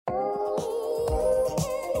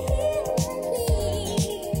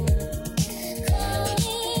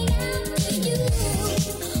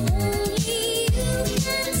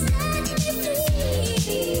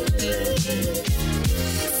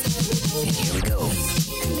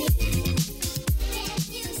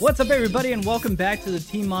What's up, everybody, and welcome back to the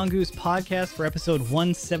Team Mongoose podcast for episode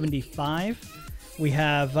 175. We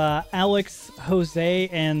have Alex, Jose,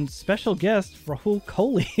 and special guest Rahul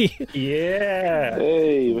Kohli. Yeah.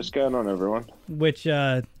 Hey, what's going on, everyone? Which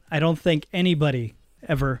I don't think anybody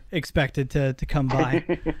ever expected to come by.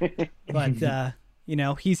 But, you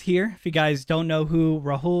know, he's here. If you guys don't know who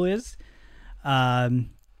Rahul is,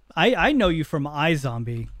 I know you from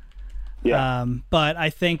iZombie. Yeah. But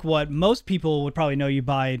I think what most people would probably know you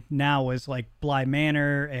by now is like Bly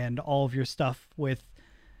Manor and all of your stuff with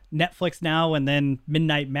Netflix now, and then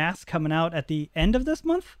Midnight Mass coming out at the end of this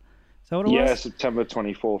month. Is that what it was? Yeah, September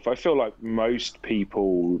 24th. I feel like most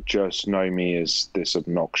people just know me as this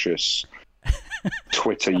obnoxious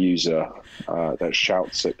Twitter user that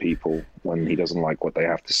shouts at people when he doesn't like what they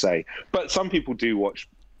have to say. But some people do watch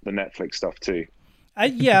the Netflix stuff too.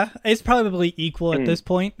 Yeah, it's probably equal at this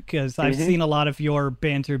point, because I've seen a lot of your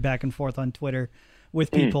banter back and forth on Twitter with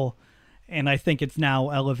people, and I think it's now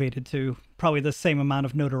elevated to probably the same amount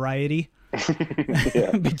of notoriety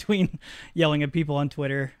between yelling at people on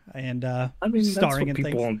Twitter and starring in things. That's what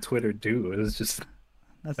people on Twitter do. It's just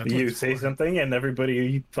That's you say something and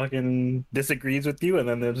everybody fucking disagrees with you, and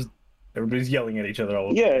then everybody's yelling at each other all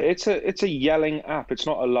the time. Yeah, it's a yelling app. It's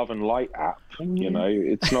not a love and light app. You know,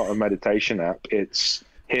 it's not a meditation app. It's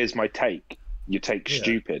here's my take. Your take's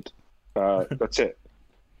stupid. That's it.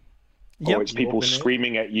 Yep. Or it's people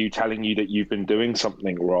screaming at you, telling you that you've been doing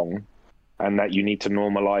something wrong, and that you need to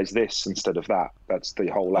normalize this instead of that. That's the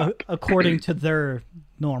whole app. According to their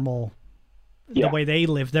normal, the way they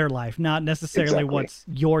live their life, not necessarily what's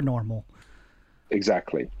your normal.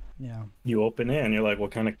 Exactly. Yeah. You open it and you're like,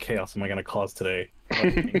 what kind of chaos am I going to cause today?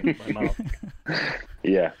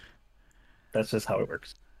 Yeah. That's just how it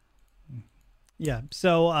works. Yeah.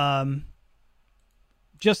 So,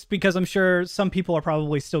 just because I'm sure some people are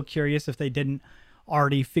probably still curious if they didn't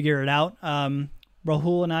already figure it out,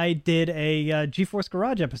 Rahul and I did a GeForce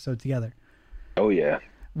Garage episode together. Oh, yeah.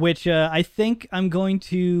 Which I think I'm going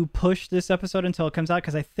to push this episode until it comes out,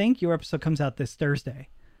 because I think your episode comes out this Thursday.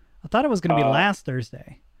 I thought it was going to be last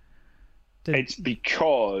Thursday. It's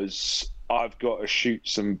because I've got to shoot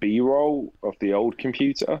some B-roll of the old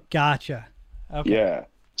computer. Gotcha. Okay. Yeah.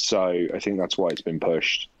 So I think that's why it's been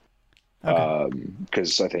pushed. Okay.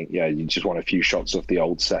 Because I think, you just want a few shots of the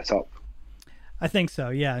old setup. I think so,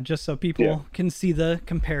 yeah. Just so people can see the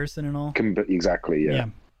comparison and all. Exactly, yeah.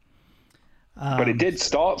 But it did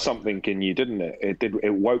start something in you, didn't it?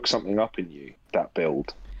 It woke something up in you, that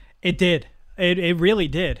build. It did. It really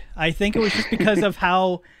did. I think it was just because of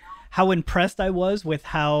how impressed I was with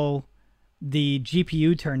how the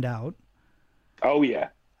GPU turned out. Oh, yeah.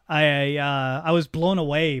 I was blown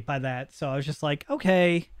away by that. So I was just like,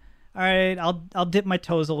 okay, all right, I'll dip my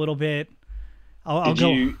toes a little bit. I'll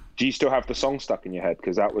go. Do you still have the song stuck in your head?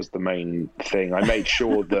 Because that was the main thing. I made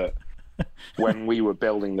sure that when we were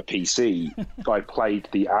building the PC, I played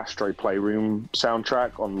the Astro Playroom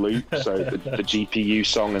soundtrack on loop. So the GPU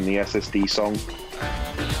song and the SSD song.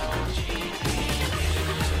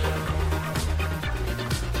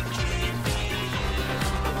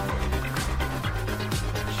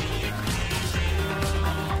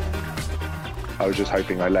 I was just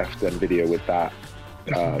hoping I left them video with that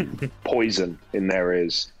poison in their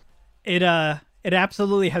ears. It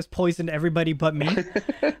absolutely has poisoned everybody but me,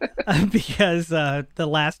 because the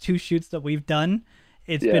last two shoots that we've done,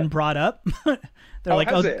 it's been brought up. They're like,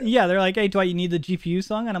 they're like, hey, Dwight, you need the GPU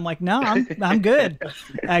song? And I'm like, no, I'm good,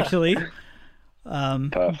 actually.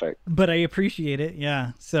 Perfect. But I appreciate it.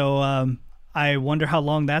 Yeah. So I wonder how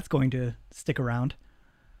long that's going to stick around.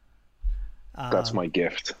 That's my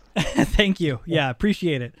gift. Thank you. Yeah,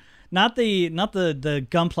 appreciate it. Not the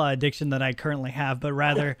Gunpla addiction that I currently have, but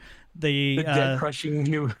rather the dead crushing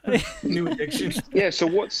new addiction. Yeah. So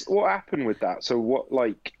what happened with that? So what,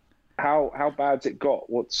 like, how bad's it got?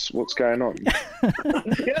 What's going on?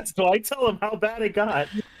 Yeah, so I tell him how bad it got.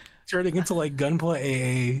 Turning into like Gunpla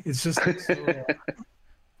AA. It's just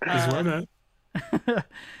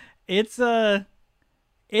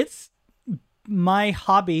it's my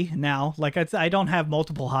hobby now. Like I don't have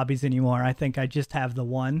multiple hobbies anymore. I think I just have the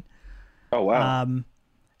one. Oh, wow.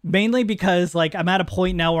 Mainly because like I'm at a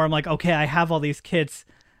point now where I'm like, okay, I have all these kits.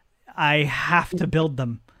 I have to build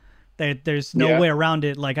them. There's no way around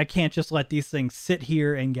it. Like I can't just let these things sit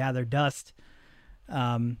here and gather dust.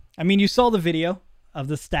 I mean, you saw the video of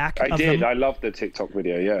the stack. I did. I loved the TikTok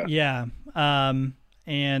video. Yeah. Yeah.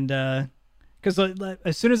 And because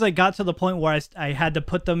as soon as I got to the point where I had to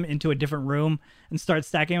put them into a different room and start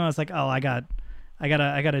stacking them, I was like, oh, I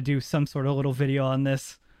gotta do some sort of little video on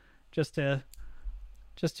this, just to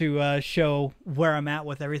show where I'm at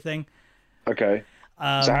with everything. Okay.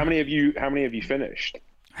 So how many have you finished?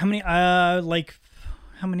 How many? Like,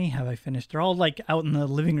 how many have I finished? They're all like out in the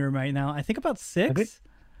living room right now. I think about 6.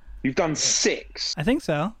 You've done 6. I think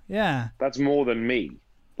so. Yeah. That's more than me.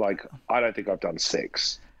 Like, I don't think I've done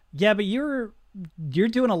 6. Yeah, but you're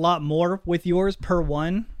doing a lot more with yours per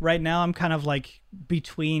one. Right now, I'm kind of like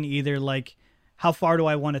between either like, how far do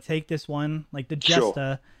I want to take this one? Like the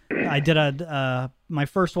Jesta, I did my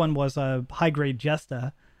first one was a high grade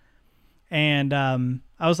Jesta, and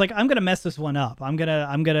I was like, I'm gonna mess this one up. I'm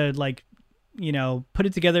gonna like, put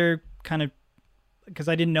it together kind of, because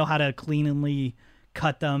I didn't know how to cleanly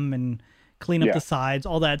cut them and clean up the sides,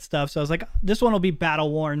 all that stuff. So I was like, this one will be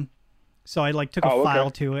battle worn. So I like took a file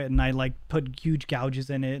to it and I like put huge gouges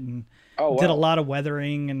in it and did a lot of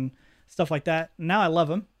weathering and stuff like that. Now I love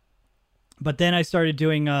them. But then I started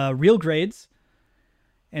doing real grades.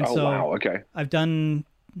 And I've done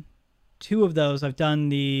 2 of those. I've done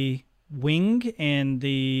the wing and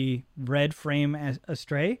the red frame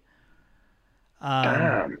Astray.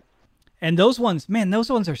 And those ones, man,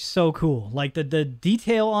 those ones are so cool. Like the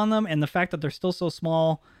detail on them and the fact that they're still so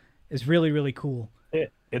small is really, really cool.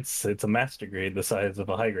 It's a master grade the size of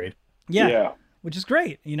a high grade. Yeah. Which is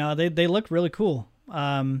great. They look really cool.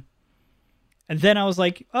 And then I was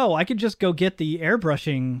like, oh, I could just go get the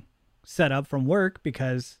airbrushing set up from work,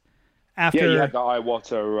 because after... Yeah, you had the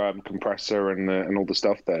Iwata compressor and all the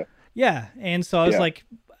stuff there. Yeah, and so I was like,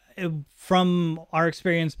 from our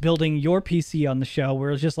experience building your PC on the show,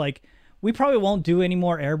 where it's just like, we probably won't do any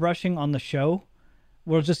more airbrushing on the show.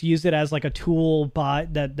 We'll just use it as like a tool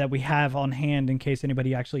bot that we have on hand in case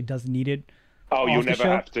anybody actually does need it. Oh, you'll never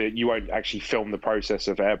have to. You won't actually film the process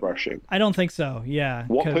of airbrushing. I don't think so. Yeah.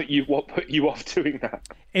 What put you off doing that?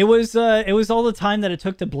 It was all the time that it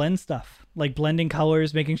took to blend stuff, like blending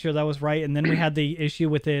colors, making sure that was right, and then we had the issue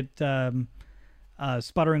with it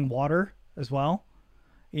sputtering water as well.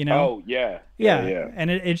 Oh yeah. And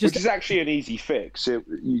it just, which is actually an easy fix.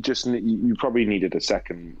 You probably needed a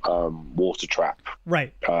second water trap,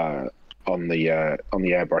 right, on the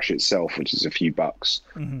airbrush itself, which is a few bucks.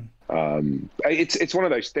 Mm-hmm. It's one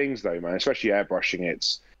of those things though, man. Especially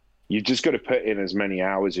airbrushing, you just got to put in as many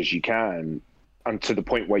hours as you can, and to the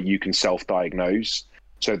point where you can self-diagnose.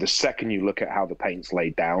 So the second you look at how the paint's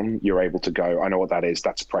laid down, you're able to go, I know what that is.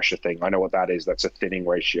 That's a pressure thing. I know what that is. That's a thinning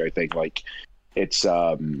ratio thing. Like. It's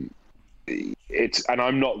and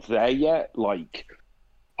I'm not there yet. Like,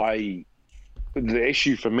 the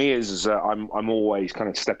issue for me is that I'm always kind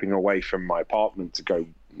of stepping away from my apartment to go,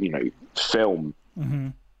 film. Mm-hmm.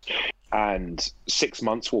 And 6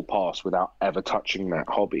 months will pass without ever touching that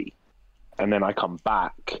hobby, and then I come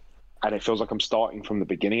back and it feels like I'm starting from the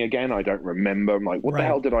beginning again. I don't remember. I'm like, what the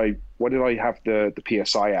hell did I have the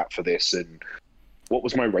PSI at for this, and what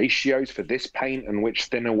was my ratios for this paint, and which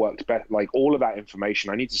thinner worked better? Like, all of that information,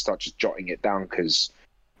 I need to start just jotting it down, because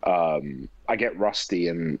I get rusty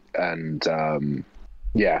and then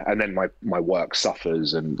my work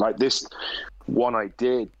suffers. And like this one I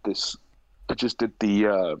just did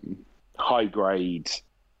the high grade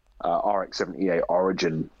RX-78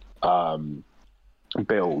 Origin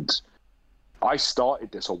build. I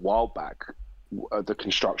started this a while back, the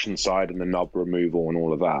construction side and the nub removal and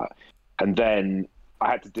all of that. And then I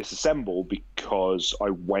had to disassemble because I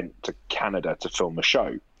went to Canada to film a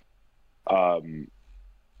show. And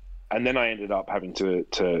then I ended up having to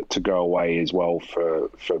go away as well for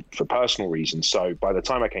personal reasons. So by the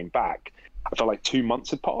time I came back, I felt like 2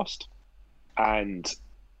 months had passed, and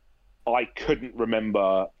I couldn't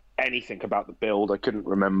remember anything about the build. I couldn't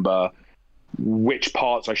remember which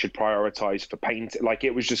parts I should prioritize for paint. Like,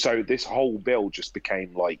 it was just this whole build just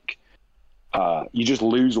became like, you just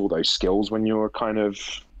lose all those skills when you're kind of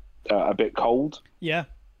a bit cold. Yeah.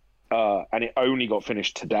 And it only got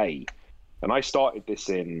finished today. And I started this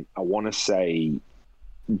in, I want to say,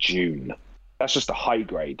 June. That's just a high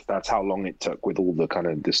grade. That's how long it took with all the kind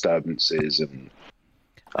of disturbances. And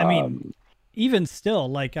I mean, even still,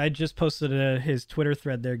 like, I just posted his Twitter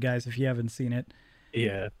thread there, guys, if you haven't seen it.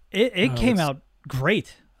 Yeah. It came out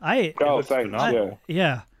great. Thanks.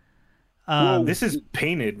 Yeah. This is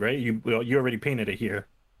painted, right? You already painted it here.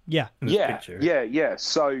 Yeah. Yeah.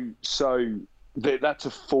 So that's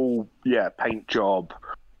a full paint job.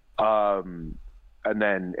 And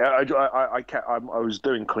then I was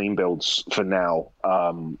doing clean builds for now.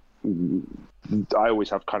 I always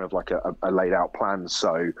have kind of like a laid out plan,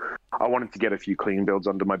 so I wanted to get a few clean builds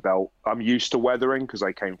under my belt. I'm used to weathering because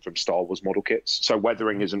I came from Star Wars model kits, so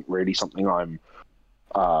weathering isn't really something I'm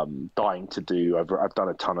dying to do. I've done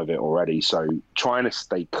a ton of it already, so trying to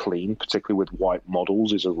stay clean, particularly with white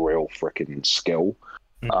models, is a real freaking skill.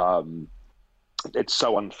 it's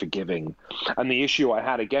so unforgiving. And the issue I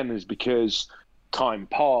had again is because time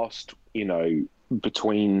passed, you know,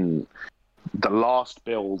 between the last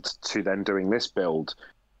build to then doing this build,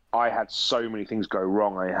 I had so many things go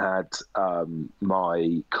wrong. I had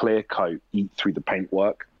my clear coat eat through the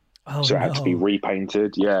paintwork, so it had to be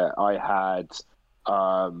repainted. Yeah, I had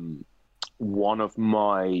one of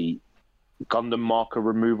my Gundam marker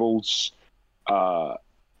removals, and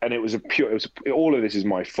it was all of this is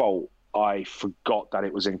my fault. I forgot that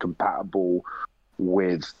it was incompatible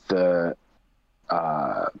with the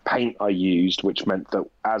paint I used, which meant that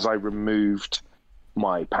as I removed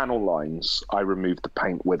my panel lines, I removed the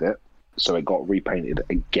paint with it, so it got repainted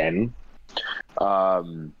again.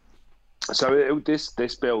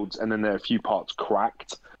 This builds, and then there are a few parts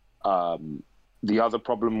cracked. The other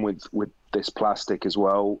problem with this plastic as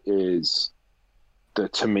well is the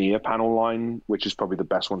Tamiya panel line, which is probably the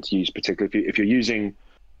best one to use, particularly if you're using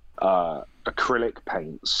acrylic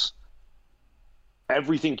paints.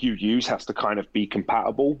 Everything you use has to kind of be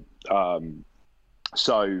compatible.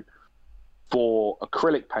 So for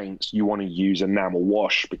acrylic paints, you want to use enamel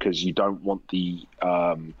wash because you don't want the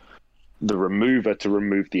remover to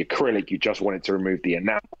remove the acrylic. You just want it to remove the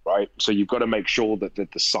enamel, right? So you've got to make sure that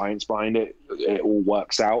the science behind it all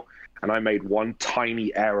works out. And I made one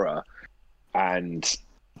tiny error and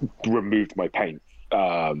removed my paint.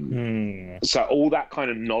 So all that kind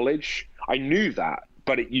of knowledge, I knew that,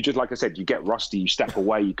 but you just, like I said, you get rusty, you step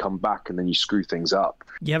away, you come back, and then you screw things up.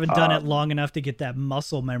 You haven't done it long enough to get that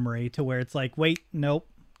muscle memory to where it's like, wait, nope,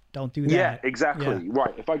 don't do that. Yeah, exactly. Yeah.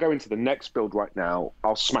 Right. If I go into the next build right now,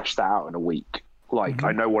 I'll smash that out in a week. Like,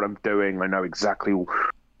 I know what I'm doing. I know exactly what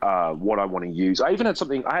I want to use. I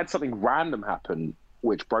had something random happen,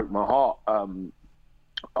 which broke my heart.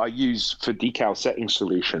 I use for decal setting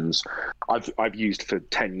solutions. I've used for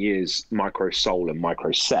 10 years Micro Sol and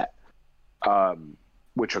Micro Set,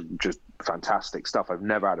 which are just fantastic stuff. I've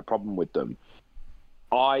never had a problem with them.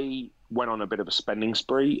 I went on a bit of a spending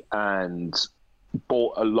spree and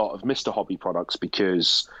bought a lot of Mr. Hobby products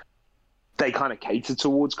because they kind of cater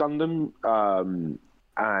towards Gundam.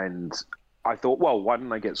 And I thought, well, why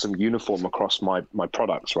don't I get some uniform across my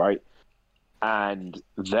products, right? And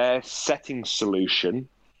their setting solution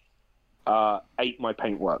ate my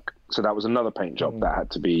paintwork. So that was another paint job that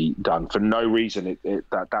had to be done for no reason.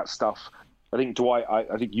 That stuff, I think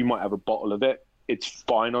I think you might have a bottle of it. It's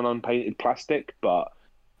fine on unpainted plastic, but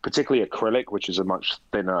particularly acrylic, which is a much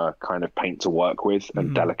thinner kind of paint to work with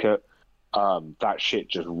and delicate, that shit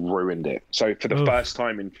just ruined it. So for the first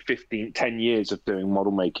time in 10 years of doing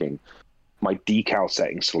model making, my decal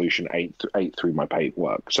setting solution ate through my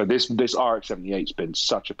paintwork. So this RX-78's been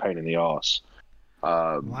such a pain in the arse.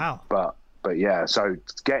 Wow. But yeah, so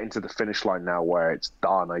getting to the finish line now where it's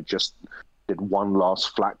done. I just did one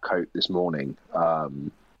last flat coat this morning.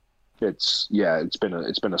 It's been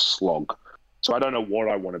a slog. So I don't know what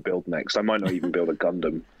I want to build next. I might not even build a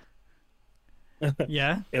Gundam.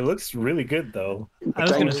 Yeah, it looks really good though. I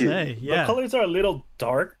was gonna say, yeah, the colors are a little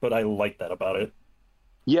dark, but I like that about it.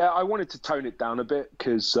 Yeah, I wanted to tone it down a bit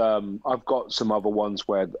because I've got some other ones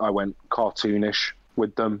where I went cartoonish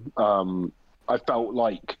with them. I felt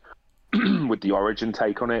like with the Origin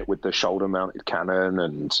take on it, with the shoulder-mounted cannon,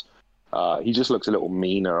 and he just looks a little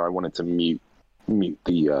meaner. I wanted to mute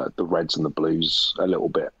the reds and the blues a little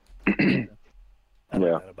bit. I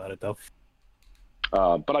like that about it though.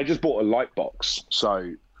 But I just bought a light box.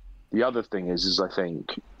 So the other thing is I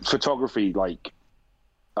think photography, like,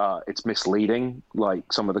 it's misleading.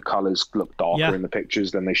 Like, some of the colors look darker in the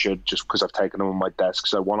pictures than they should just because I've taken them on my desk.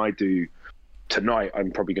 So when I do tonight,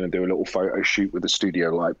 I'm probably going to do a little photo shoot with the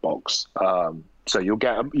studio light box. So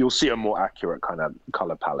you'll see a more accurate kind of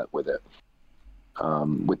color palette with it,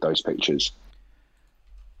 with those pictures.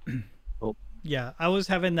 Yeah, I was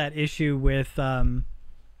having that issue with the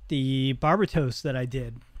Barbatos that I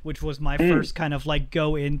did, which was my first kind of like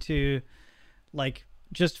go into like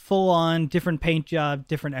just full on different paint job,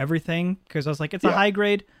 different everything. Because I was like, it's a high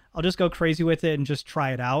grade. I'll just go crazy with it and just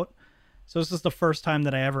try it out. So this is the first time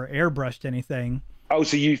that I ever airbrushed anything. Oh,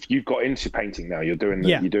 so you've got into painting now. You're doing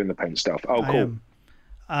the paint stuff. Oh, cool.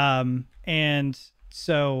 And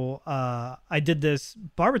so I did this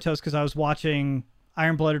Barbatos because I was watching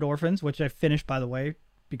Iron-Blooded Orphans, which I finished, by the way,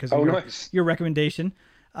 because of your recommendation.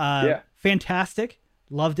 Fantastic.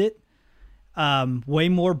 Loved it. Way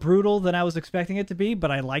more brutal than I was expecting it to be,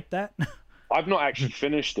 but I liked that. I've not actually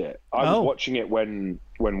finished it. I was watching it when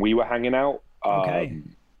we were hanging out. Okay.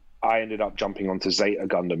 I ended up jumping onto Zeta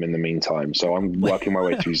Gundam in the meantime, so I'm working my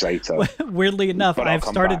way through Zeta. Weirdly enough, I've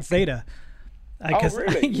started Zeta.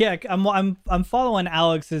 really? Yeah, I'm following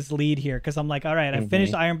Alex's lead here because I'm like, all right, I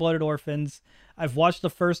finished Iron Blooded Orphans. I've watched the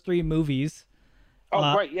first 3 movies.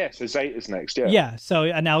 Oh, great, yeah. So Zeta's next, yeah. Yeah. So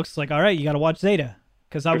and Alex is like, all right, you got to watch Zeta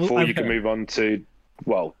because Before you can move on to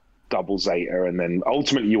double Zeta, and then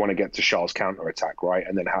ultimately you want to get to Char's counterattack, right?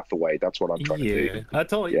 And then Hathaway. That's what I'm trying to do. I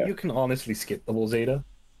told you, you can honestly skip double Zeta.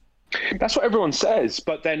 That's what everyone says,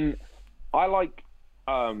 but then I like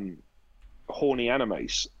horny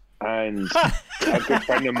animes, and a good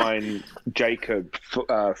friend of mine, Jacob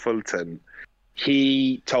Fulton,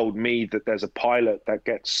 he told me that there's a pilot that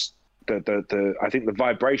gets the I think the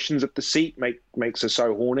vibrations of the seat makes her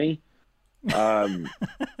so horny. And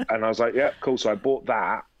I was like, yeah, cool. So I bought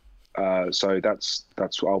that. So that's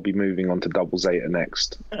I'll be moving on to double Zeta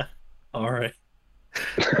next. All right.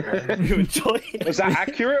 You enjoy it. Was that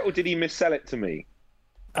accurate, or did he missell it to me?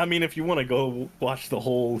 I mean, if you want to go watch the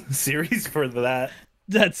whole series for that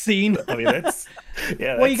scene. I mean, that's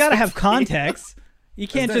well, you got to have context. You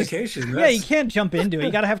can't just you can't jump into it.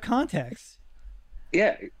 You got to have context.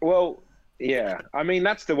 Yeah, well, yeah. I mean,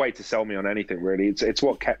 that's the way to sell me on anything, really. It's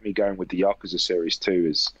what kept me going with the Yakuza series too.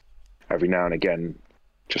 Is every now and again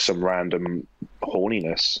just some random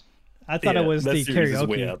horniness. I thought it was the karaoke. Is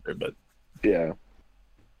way out there, but yeah.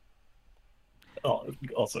 Oh,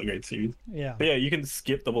 also a great series. Yeah. But yeah, you can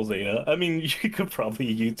skip double Zeta. I mean, you could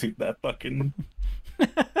probably YouTube that fucking.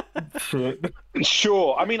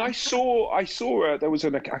 Sure. I mean, I saw there was I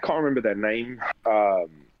can't remember their name,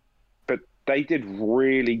 but they did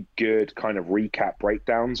really good kind of recap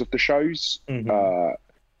breakdowns of the shows.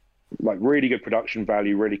 Like really good production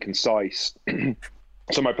value, really concise.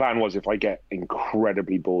 So my plan was, if I get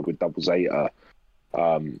incredibly bored with double Zeta,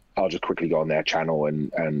 I'll just quickly go on their channel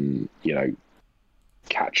and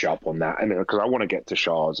catch up on that, and because I want to get to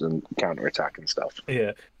Char's and counterattack and stuff.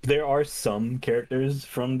 Yeah, there are some characters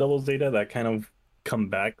from double Zeta that kind of come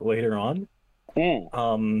back later on.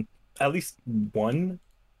 At least one.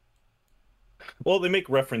 Well, they make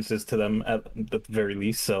references to them at the very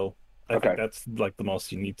least, so I think that's like the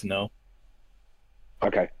most you need to know.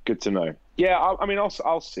 Okay, good to know. Yeah, I mean,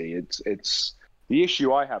 I'll see. It's the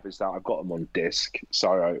issue I have is that I've got them on disc,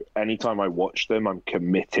 so anytime I watch them, I'm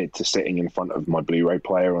committed to sitting in front of my Blu-ray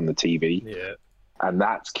player on the TV. Yeah, and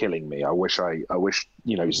that's killing me. I wish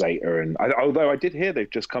Zeta and although I did hear they've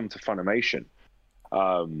just come to Funimation,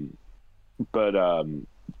 but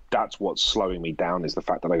that's what's slowing me down is the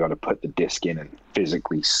fact that I got to put the disc in and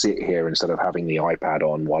physically sit here instead of having the iPad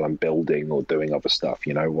on while I'm building or doing other stuff,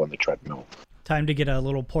 on the treadmill. Time to get a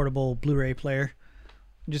little portable Blu-ray player.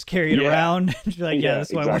 Just carry it around. Just be like,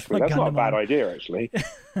 that's why exactly. I watch my That's not a bad idea, actually.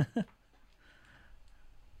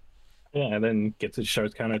 Yeah, and then get to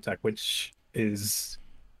Char's counterattack, which is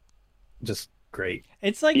just great.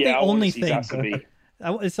 It's like the only thing.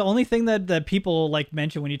 It's the only thing that people like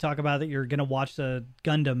mention when you talk about that you're gonna watch the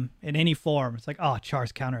Gundam in any form. It's like,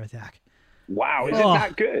 Char's counterattack. Wow, is it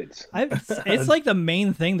that good? It's like the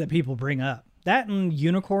main thing that people bring up. That and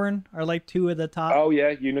Unicorn are like 2 of the top. Oh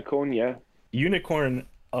yeah, Unicorn, yeah. Unicorn,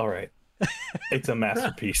 all right. It's a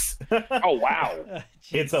masterpiece. Oh wow.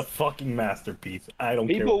 It's a fucking masterpiece. I don't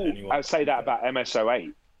care what anyone People say that about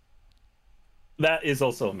MSO8. That is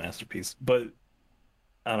also a masterpiece, but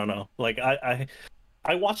I don't know. Like I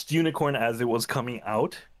watched Unicorn as it was coming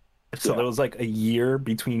out. So there was like a year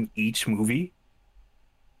between each movie.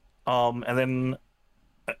 And then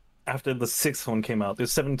after the 6th one came out,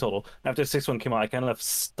 there's 7 total. After the 6th one came out, I kind of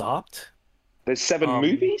stopped. There's 7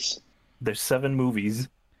 movies? There's 7 movies.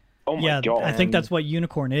 Oh my god! I think that's what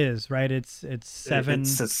Unicorn is, right? It's 7.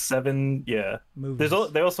 It's a 7, yeah. Movies.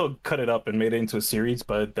 They also cut it up and made it into a series,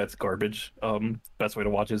 but that's garbage. Best way to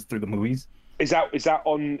watch is through the movies. Is that what's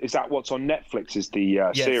on Netflix? Is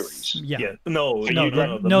the series? Yeah. No,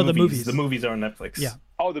 the movies. The movies are on Netflix. Yeah.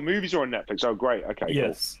 Oh, the movies are on Netflix. Oh, great. Okay.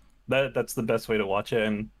 Yes, cool. That's the best way to watch it.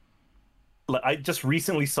 And I just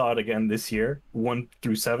recently saw it again this year, 1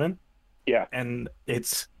 through 7. Yeah. And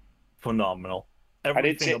it's phenomenal.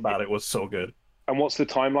 Everything about it was so good. And what's the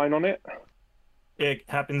timeline on it? It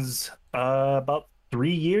happens about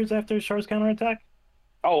 3 years after Char's counterattack.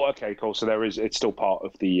 Oh, okay, cool. So it's still part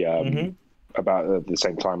of the about the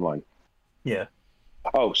same timeline. Yeah.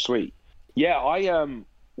 Oh, sweet. Yeah, I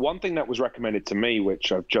one thing that was recommended to me,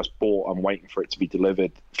 which I've just bought, I'm waiting for it to be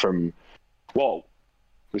delivered from. Well,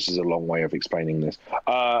 this is a long way of explaining this.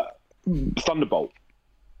 Thunderbolt.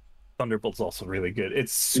 Thunderbolt's also really good.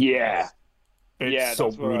 It's so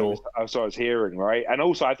brutal. That's what I was hearing, right? And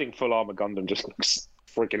also, I think Full Armor Gundam just looks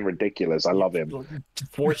freaking ridiculous. I love him.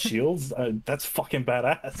 4 shields? That's fucking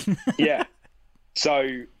badass. Yeah.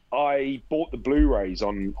 So I bought the Blu-rays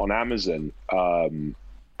on Amazon,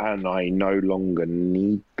 and I no longer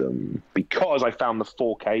need them because I found the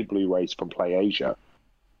 4K Blu-rays from PlayAsia.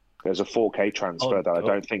 There's a 4K transfer that I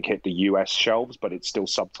don't think hit the US shelves, but it's still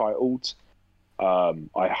subtitled.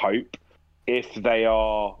 I hope if they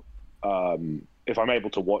are, if I'm able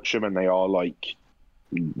to watch them and they are like,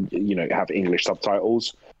 have English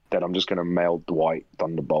subtitles, then I'm just going to mail Dwight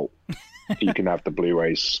Thunderbolt. You can have the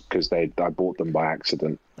Blu-rays because I bought them by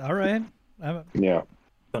accident. All right. Yeah.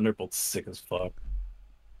 Thunderbolt's sick as fuck.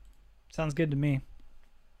 Sounds good to me.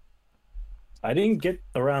 I didn't get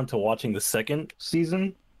around to watching the second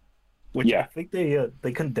season, which I think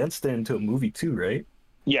they condensed it into a movie too, right?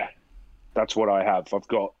 Yeah, that's what I have. I've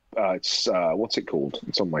got it's what's it called?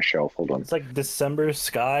 It's on my shelf. Hold on. It's like December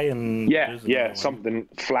Sky and something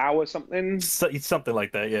flower something. Something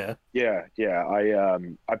like that. Yeah.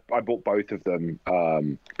 I bought both of them.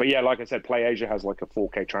 But yeah, like I said, PlayAsia has like a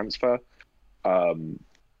 4K transfer.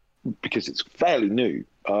 Because it's fairly new.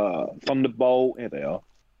 Thunderbolt, here they are.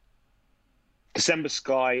 December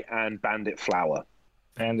Sky and Bandit Flower.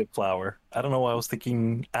 Bandit Flower. I don't know why I was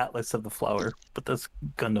thinking Atlas of the Flower, but that's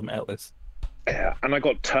Gundam Atlas. Yeah, and I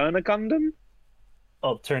got Turner Gundam.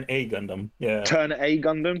 Oh, Turn A Gundam. Yeah. Turner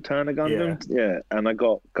Gundam. Yeah, and I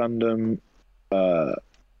got Gundam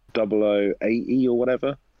 0080 or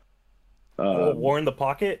whatever. War in the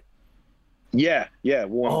Pocket? Yeah,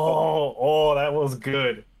 War in the Pocket. Oh, that was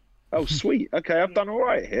good. Oh, sweet. Okay, I've done all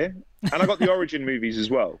right here. And I got the Origin movies as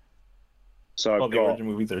well. So the Origin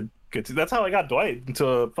movies are good too. That's how I got Dwight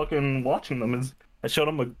into fucking watching them. I showed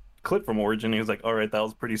him a clip from Origin. He was like, "All right, that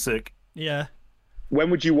was pretty sick." Yeah. When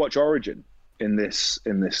would you watch Origin in this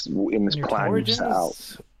plan you set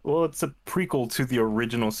out? Well, it's a prequel to the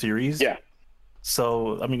original series. Yeah.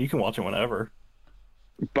 So I mean, you can watch it whenever.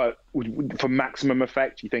 But for maximum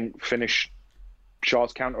effect, you think finish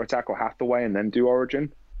Shah's counterattack or Hathaway and then do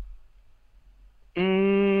Origin?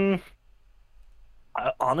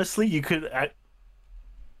 Honestly, you could.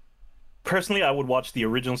 Personally, I would watch the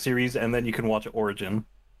original series and then you can watch Origin.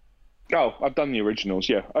 Oh, I've done the originals.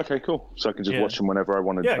 Yeah. Okay, cool. So I can just watch them whenever I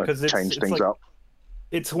want to change things up.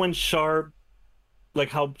 It's when Char, like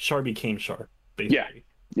how Char became Char, basically.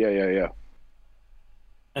 Yeah.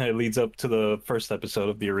 And it leads up to the first episode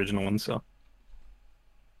of the original one. So.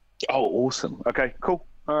 Oh, awesome. Okay, cool.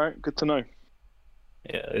 All right, good to know.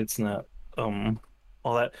 Yeah, it's not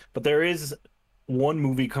all that, but there is one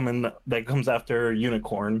movie coming that comes after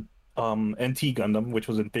Unicorn, NT Gundam, which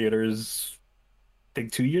was in theaters, I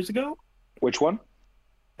think 2 years ago. Which one?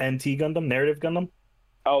 NT Gundam, Narrative Gundam.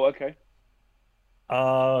 Oh, okay.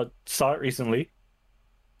 Saw it recently.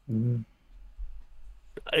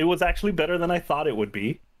 It was actually better than I thought it would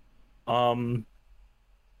be. I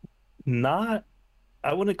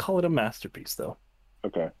wouldn't call it a masterpiece though.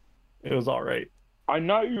 Okay. It was all right. I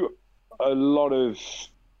know a lot of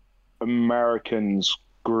Americans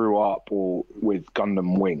grew up with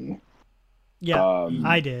Gundam Wing. Yeah,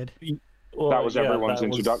 I did. Well, that was everyone's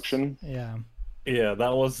introduction. Yeah,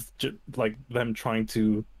 that was like them trying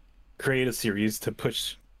to create a series to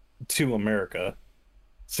push to America.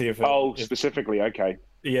 See if specifically, okay.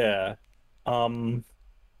 Yeah. And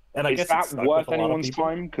I guess that worth anyone's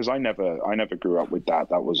time? Because I never grew up with that.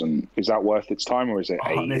 That wasn't. Is that worth its time, or is it?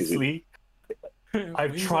 Honestly,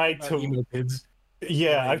 I've tried to.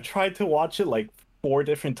 Yeah, I've tried to watch it like 4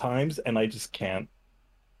 different times, and I just can't.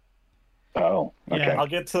 Oh, okay. Yeah, I'll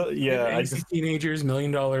get to I see teenagers, $1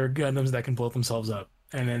 million Gundams that can blow themselves up,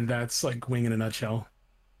 and then that's like Wing in a nutshell.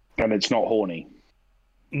 And it's not horny.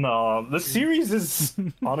 No, the series is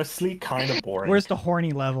honestly kind of boring. Where's the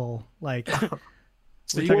horny level? Like,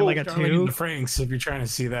 so you're like a 2? The Franks, if you're trying to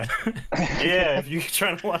see that. Yeah, if you're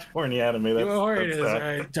trying to watch horny anime, that's all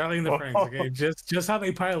right. Charlie and the Franks. Okay, just how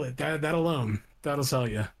they pilot that alone, that'll sell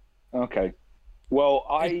you. Okay. Well,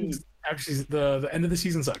 actually the end of the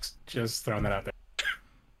season sucks. Just throwing that out there.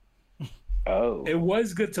 Oh. It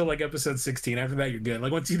was good till like episode 16. After that, you're good.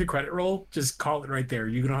 Like once you see the credit roll, just call it right there.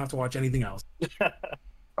 You don't have to watch anything else.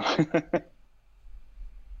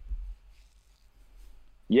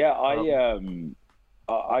 Yeah,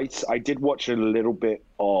 I did watch a little bit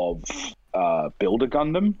of Builder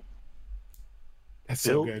Gundam. That's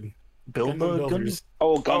so good. Builders.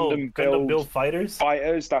 Gundam Build Fighters.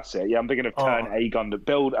 Fighters, that's it. Yeah, I'm thinking of Turn A Gundam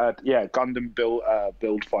Build. Gundam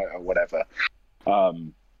Build Fighter, whatever.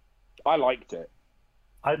 I liked it.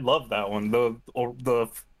 I love that one. The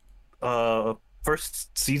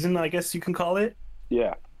first season, I guess you can call it.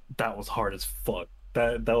 Yeah, that was hard as fuck.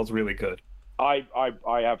 That was really good. I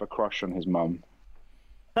have a crush on his mum.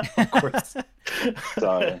 Of course.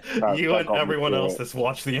 So you and everyone else that's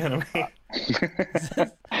watched the anime. So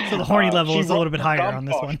the horny level is a little bit higher on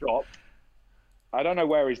this one. I don't know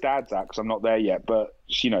where his dad's at because I'm not there yet. But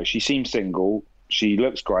she seems single. She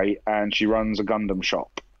looks great, and she runs a Gundam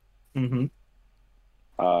shop. Mm-hmm.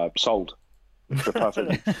 Sold.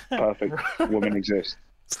 The perfect woman exists.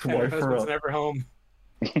 And her husband's never home.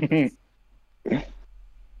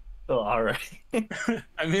 Oh, all right.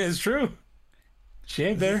 I mean, it's true. She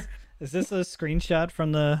ain't there. Is this a screenshot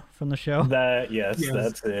from the show? Yes,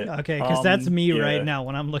 that's it. Okay, because that's me right now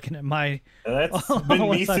when I'm looking at my. That's been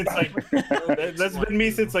me since that's been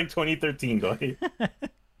me since like 2013. Go ahead.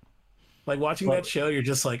 Like watching that show, you're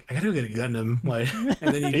just like, I gotta get a Gundam. Like,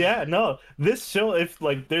 and then no, this show, if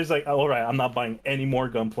like there's like, all right, I'm not buying any more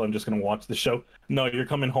Gunpla. I'm just gonna watch the show. No, you're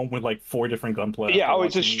coming home with like 4 different Gunpla. Yeah,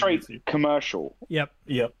 it's a straight commercial. Yep.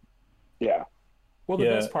 Yeah. Well, the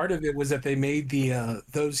best part of it was that they made the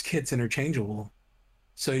those kits interchangeable,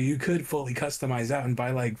 so you could fully customize out and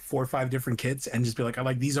buy like 4 or 5 different kits and just be like, I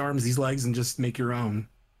like these arms, these legs, and just make your own.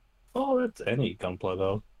 Oh, that's any Gunpla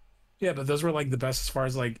though. Yeah, but those were like the best as far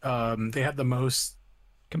as like they had the most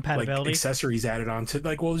compatibility, like, accessories added on to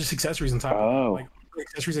just accessories on top. Oh. Like the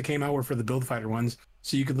accessories that came out were for the Build Fighter ones,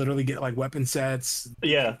 so you could literally get like weapon sets.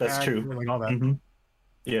 Yeah, that's true. Like all that. Mm-hmm.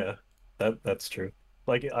 Yeah, that's true.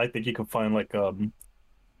 Like I think you can find like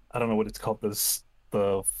I don't know what it's called,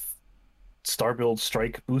 the Star Build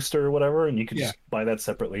Strike booster or whatever, and you could just buy that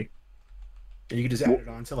separately. And you could just add it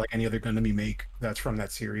on to like any other Gundam you make that's from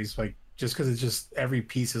that series, like just because it's just every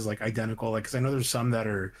piece is like identical. Like, because I know there's some that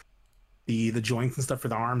are the joints and stuff for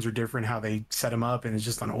the arms are different, how they set them up, and it's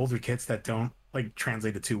just on older kits that don't like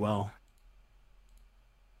translate it too well.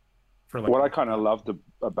 For like, what I kind of loved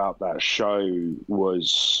about that show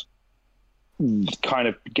was kind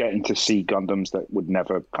of getting to see Gundams that would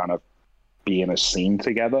never kind of be in a scene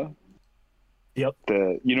together. Yep.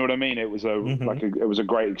 You know what I mean? It was it was a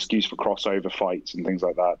great excuse for crossover fights and things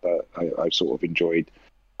like that I sort of enjoyed.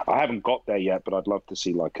 I haven't got there yet, but I'd love to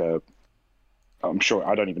see I'm sure,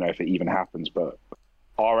 I don't even know if it even happens, but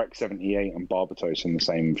RX-78 and Barbatos in the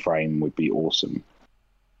same frame would be awesome.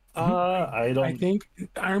 I think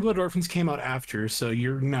Iron Blood Orphans came out after, so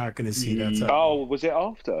you're not going to see that. Oh, was it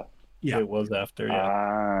after? Yeah, it was after.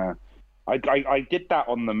 Yeah. I did that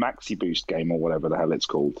on the Maxi Boost game or whatever the hell it's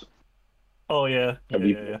called. Oh yeah.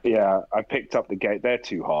 Yeah, I picked up the game. They're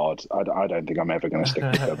too hard. I don't think I'm ever going to stick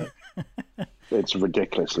with them. It's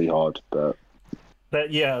ridiculously hard, but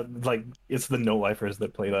like it's the no lifers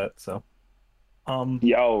that play that. So,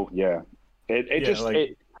 yeah.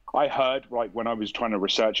 I heard like when I was trying to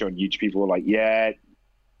research it on YouTube, people were like, "Yeah,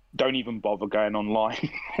 don't even bother going online.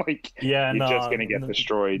 Like, you're just going to get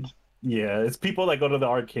destroyed." Yeah, it's people that go to the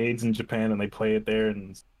arcades in Japan and they play it there,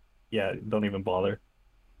 and don't even bother.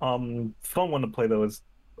 Fun one to play though is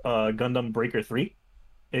Gundam Breaker 3.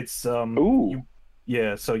 It's so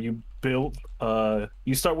you build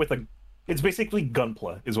you start with it's basically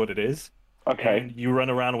Gunpla is what it is. Okay. And you run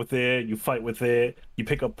around with it, you fight with it, you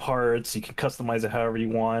pick up parts, you can customize it however you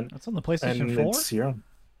want. That's on the PlayStation 4? It's here.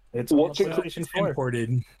 It's what's on it PlayStation 4.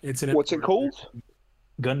 Imported. What's it called?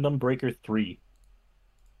 Gundam Breaker 3.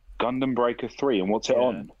 Gundam Breaker 3, and what's it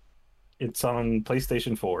on? It's on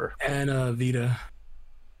PlayStation 4 and Vita.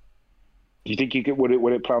 Do you think you could? Would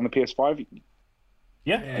it play on the PS5?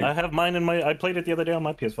 Yeah, I have mine I played it the other day on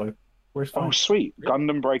my PS5. Where's fine. Oh, sweet.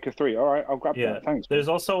 Gundam Breaker 3. All right, I'll grab that. Thanks. There's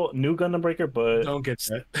also new Gundam Breaker, but don't get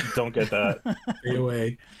that. Don't get that. Stay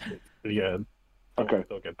away. Yeah. Okay.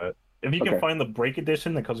 Don't get that. If you can find the Break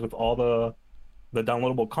Edition that comes with all the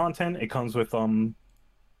downloadable content, it comes with more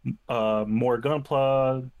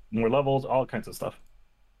Gunpla, more levels, all kinds of stuff.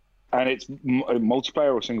 And it's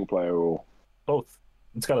multiplayer or single player or both.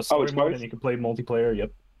 It's got a story mode, and you can play multiplayer.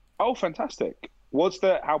 Yep. Oh, fantastic! What's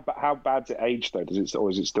how bad's it aged though? Does it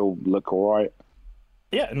still look all right?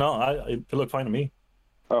 Yeah, no, it looked fine to me.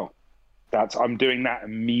 Oh, I'm doing that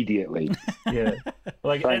immediately. Yeah,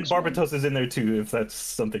 like thanks, and Barbatos is in there too if that's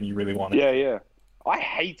something you really want. Yeah. I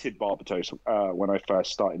hated Barbatos when I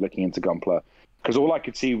first started looking into Gunpla because all I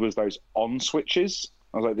could see was those on switches.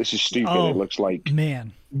 I was like, this is stupid. It looks like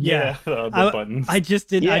man. Yeah, the buttons. I just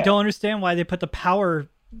did. Yeah. I don't understand why they put the power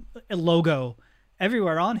logo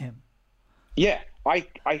everywhere on him. Yeah, I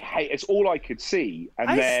hate. It's all I could see, and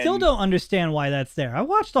I still don't understand why that's there. I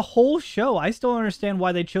watched the whole show. I still don't understand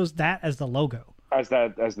why they chose that as the logo. As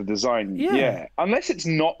the design. Yeah. Unless it's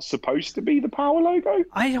not supposed to be the power logo.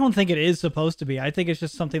 I don't think it is supposed to be. I think it's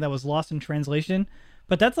just something that was lost in translation.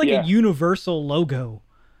 But that's like a universal logo.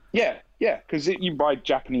 Yeah, because you buy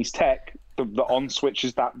Japanese tech, the on switch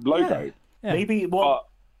is that logo. Yeah. Maybe,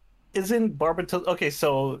 isn't Barbatos... Okay,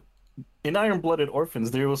 so in Iron-Blooded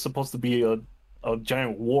Orphans, there was supposed to be a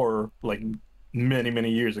giant war, like, many,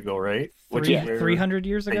 many years ago, right? 300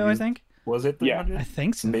 years ago, I think? Was it Yeah. 300? I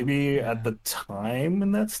think so. Maybe at the time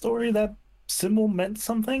in that story, that symbol meant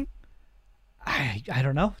something. I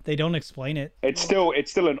don't know. They don't explain it. It's still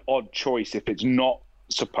an odd choice if it's not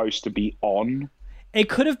supposed to be on. It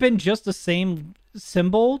could have been just the same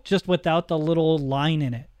symbol, just without the little line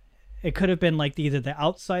in it. It could have been like either the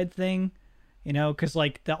outside thing, because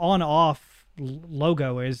like the on-off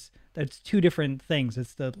logo that's two different things.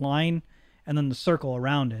 It's the line and then the circle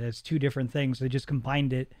around it. It's two different things. They just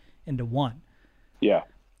combined it into one. Yeah.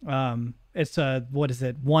 It's what is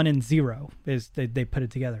it? 1 and 0 is they put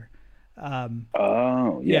it together.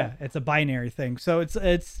 Oh, yeah. It's a binary thing. So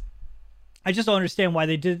it's I just don't understand why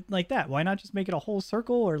they did like that. Why not just make it a whole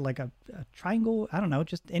circle or like a triangle? I don't know,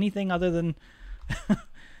 just anything other than a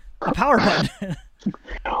power button.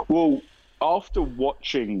 Well, after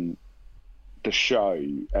watching the show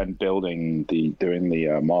and doing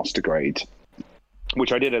the master grade,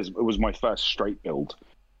 which I did as it was my first straight build.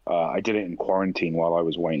 I did it in quarantine while I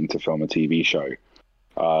was waiting to film a TV show.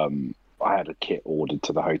 I had a kit ordered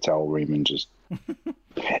to the hotel room and just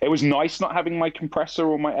it was nice not having my compressor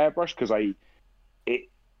or my airbrush because it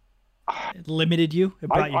limited you. It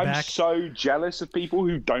brought you back. I'm so jealous of people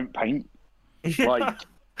who don't paint. Like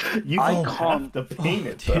You I can't have to paint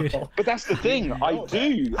it, dude. though. but that's the thing. I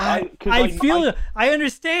do. I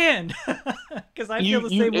understand because I feel the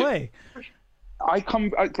same way. Like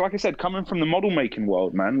I said, coming from the model making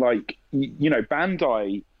world, man. Like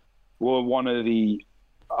Bandai were one of the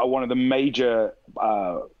major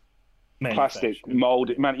plastic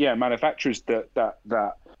manufacturers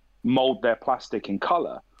that mold their plastic in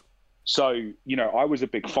color. So I was a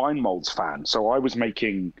big Fine Molds fan. So I was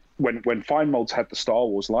making when Fine Molds had the Star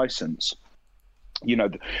Wars license.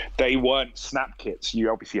 They weren't snap kits.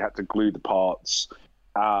 You obviously had to glue the parts,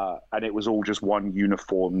 and it was all just one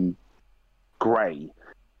uniform gray.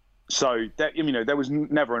 So that there was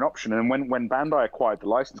never an option. And when Bandai acquired the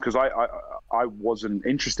license, because I wasn't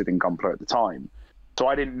interested in Gunpla at the time, so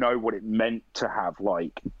I didn't know what it meant to have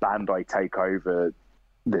like Bandai take over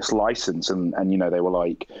this license, and they were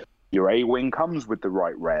like, your A-wing comes with the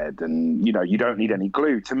right red, and you don't need any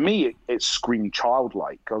glue. To me, it screamed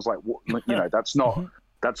childlike. I was like, what? That's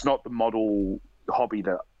not the model hobby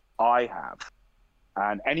that I have.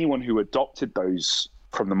 And anyone who adopted those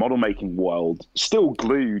from the model making world still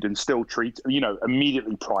glued and still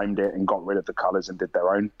immediately primed it and got rid of the colors and did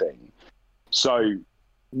their own thing. So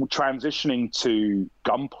transitioning to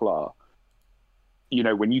Gunpla,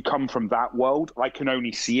 when you come from that world, I can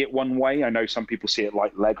only see it one way. I know some people see it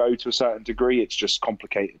like Lego to a certain degree. It's just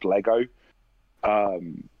complicated Lego.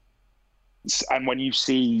 And when I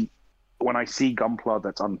see Gunpla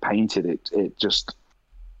that's unpainted, it just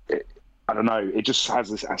I don't know. It just has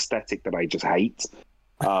this aesthetic that I just hate.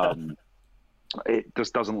 It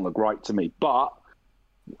just doesn't look right to me. But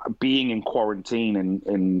being in quarantine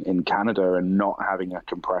in Canada and not having a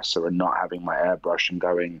compressor and not having my airbrush and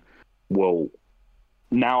going, well,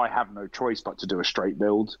 now I have no choice but to do a straight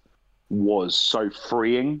build, was so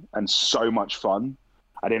freeing and so much fun.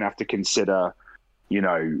 I didn't have to consider,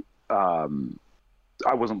 I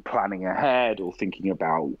wasn't planning ahead or thinking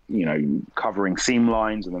about, covering seam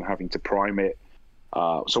lines and then having to prime it.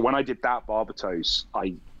 So when I did that Barbatos,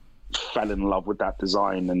 I fell in love with that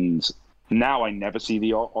design, and now I never see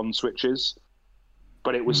the on switches.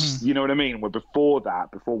 But it was, you know what I mean? Where before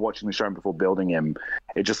watching the show and before building him,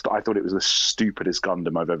 I thought it was the stupidest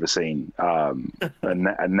Gundam I've ever seen.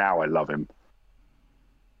 And now I love him.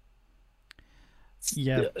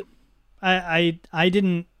 Yeah. I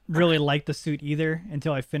didn't really like the suit either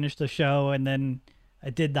until I finished the show, and then I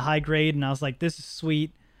did the high grade and I was like, this is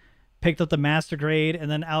sweet. Picked up the master grade, and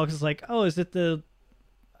then Alex is like, oh, is it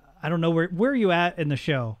I don't know, where are you at in the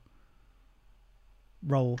show?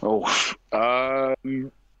 Roll. Are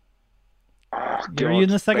you in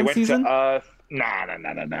the second season? Nah.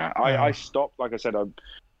 I stopped, like I said, I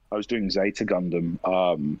was doing Zeta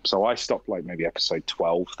Gundam. So I stopped like maybe episode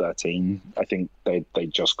 12, 13. I think they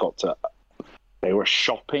just got to, they were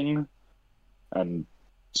shopping and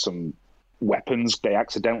some weapons. They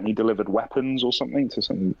accidentally delivered weapons or something to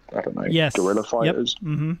some, I don't know, guerrilla fighters.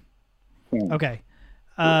 Yep. Mm-hmm. Okay.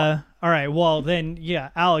 All right. Well, then, yeah,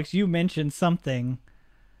 Alex, you mentioned something.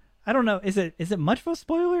 I don't know. Is it much of a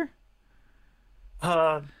spoiler?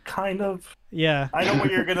 Kind of. Yeah. I know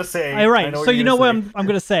what you're gonna say. All right. So you know what I'm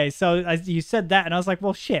gonna say. So you said that, and I was like,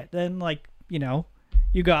 well, shit. Then you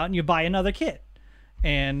go out and you buy another kit,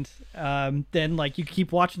 and then you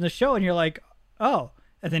keep watching the show, and you're like, oh,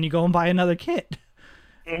 and then you go and buy another kit.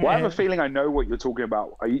 Well, I have a feeling I know what you're talking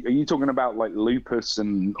about. Are you talking about like Lupus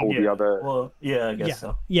and all the other? Well, yeah, I guess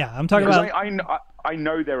so. Yeah, I'm talking about. I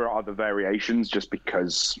know there are other variations just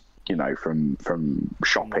because from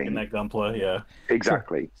shopping. In that Gunpla, yeah.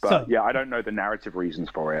 Exactly. Sure. But So, yeah, I don't know the narrative reasons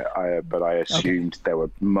for it. But I assumed there were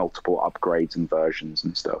multiple upgrades and versions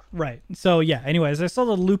and stuff. right. So yeah. Anyways, I saw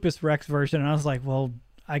the Lupus Rex version, and I was like, well,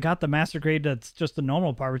 I got the Master Grade that's just the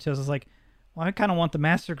normal Barbatos. I was like, well, I kind of want the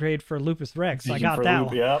Master Grade for Lupus Rex. So I got that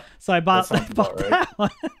one. Yeah. So I bought That sounds about that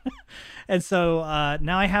one. And so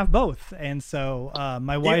now I have both. And so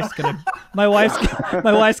my wife's gonna my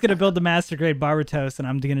wife's gonna build the Master Grade Barbatos, and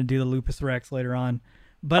I'm gonna do the Lupus Rex later on.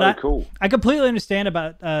 But cool. I completely understand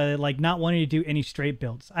about like not wanting to do any straight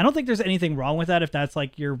builds. I don't think there's anything wrong with that if that's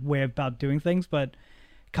like your way about doing things. But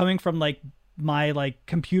coming from like my like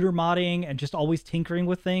computer modding and just always tinkering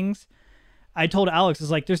with things, I told Alex,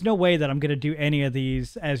 is like, there's no way that I'm going to do any of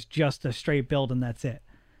these as just a straight build and that's it.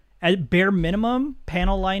 At bare minimum,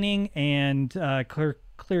 panel lining and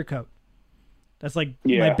clear coat. That's like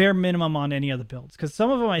my bare minimum on any of the builds. Because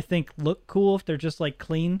some of them I think look cool if they're just like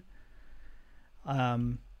clean.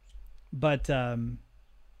 But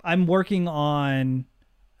I'm working on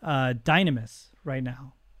Dynamis right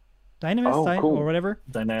now. Dynamis cool. or whatever.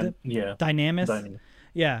 Dynamis.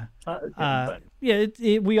 Yeah.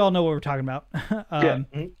 We all know what we're talking about.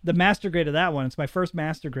 The Master Grade of that one, it's my first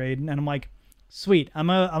Master Grade, and I'm like, sweet. I'm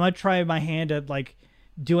gonna try my hand at like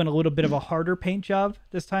doing a little bit of a harder paint job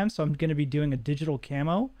this time, so I'm gonna be doing a digital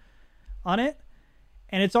camo on it,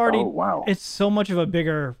 and it's already it's so much of a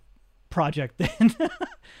bigger project than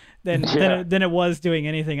it was doing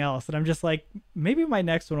anything else, and I'm just like, maybe my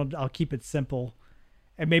next one I'll keep it simple.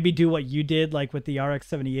 And maybe do what you did, like with the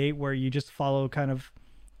RX-78, where you just follow kind of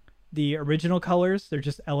the original colors. They're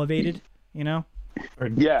just elevated, Or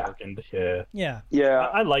darkened, Yeah.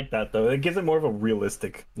 I like that, though. It gives it more of a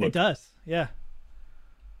realistic look. It does, yeah.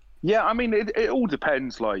 Yeah, I mean, it all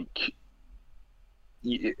depends. Like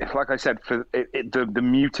I said, for the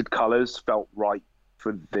muted colors felt right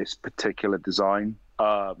for this particular design.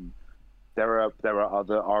 There are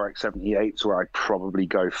other RX-78s where I'd probably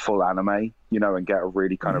go full anime, and get a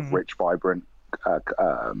really kind of rich, vibrant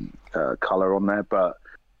color on there. But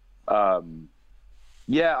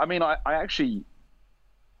yeah, I mean, I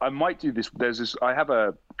might do this. There's this. I have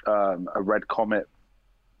a Red Comet,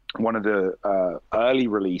 one of the early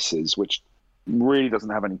releases, which really doesn't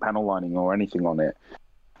have any panel lining or anything on it,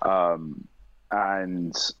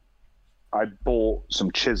 and I bought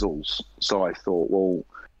some chisels. So I thought, well,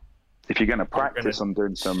 if you're going to practice, I'm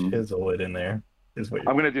doing some chisel it in there.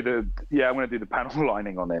 I'm going to do the panel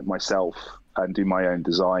lining on it myself and do my own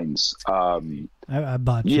designs. I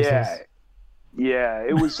bought chisels. Yeah.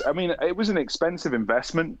 It was. I mean, it was an expensive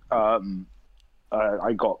investment. I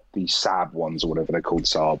got the Saab ones or whatever they're called,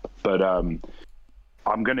 Saab. But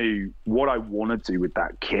what I want to do with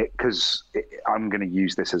that kit, because I'm going to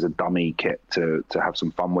use this as a dummy kit to have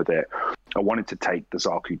some fun with it. I wanted to take the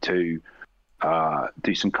Zaku 2.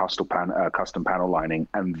 Do some custom panel lining,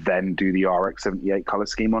 and then do the RX-78 color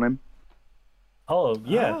scheme on him. Oh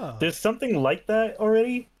yeah, there's something like that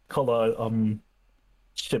already called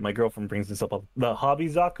shit. My girlfriend brings this up. The Hobby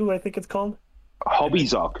Zaku, I think it's called. Hobby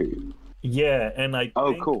Zaku. Yeah, and I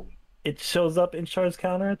think cool. It shows up in Char's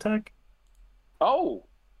counterattack. Oh,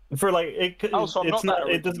 for like it. So I'm it's not.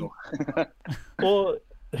 It doesn't. Well,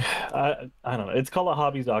 I don't know. It's called a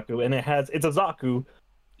Hobby Zaku, and it's a Zaku.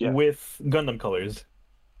 Yeah. With Gundam colors.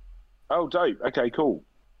 Oh, dope. Okay, cool.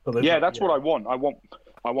 So that's what I want. I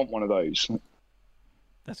want one of those.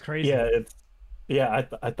 That's crazy. Yeah,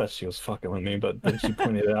 I thought she was fucking with me, but then she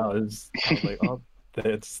pointed it out. I was like, oh,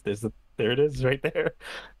 there it is, right there.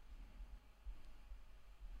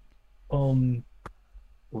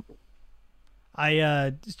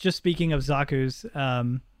 I just speaking of Zaku's,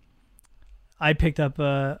 I picked up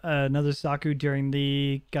another Zaku during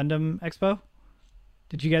the Gundam Expo.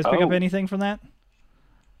 Did you guys pick up anything from that?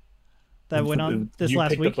 That went on this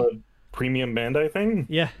last week? Up a premium Bandai thing?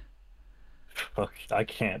 Yeah. Fuck, I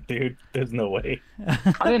can't, dude. There's no way.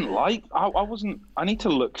 I didn't like. I wasn't. I need to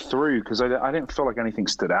look through because I didn't feel like anything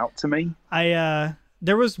stood out to me.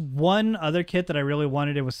 There was one other kit that I really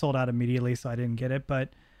wanted. It was sold out immediately, so I didn't get it. But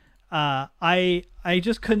I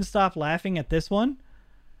just couldn't stop laughing at this one.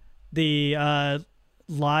 The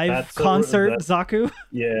live concert Zaku.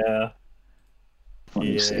 Yeah.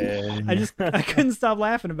 Yeah. I couldn't stop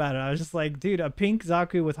laughing about it. I was just like, dude, a pink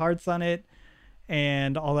Zaku with hearts on it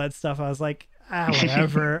and all that stuff. I was like,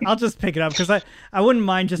 whatever. I'll just pick it up because I wouldn't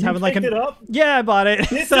mind just having like it up? Yeah, I bought it.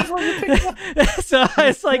 So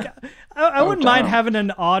it's like I wouldn't mind having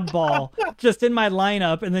an oddball just in my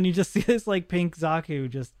lineup, and then you just see this like pink Zaku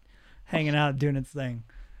just hanging out doing its thing.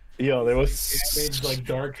 Yo, there was damage, like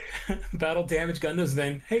dark battle damage Gundams.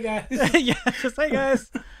 Then hey guys, yeah, just hey guys.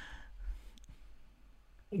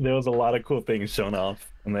 there was a lot of cool things shown off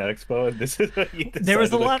in the expo. And this is what you There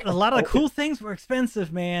was decided a lot of the cool things were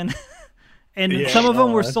expensive, man. And Yeah, some of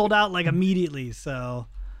them were no, sold out like immediately. So,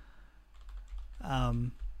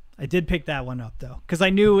 I did pick that one up though, because I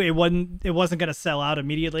knew it wasn't going to sell out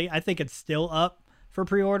immediately. I think it's still up for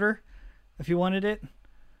pre-order if you wanted it.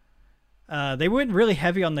 They went really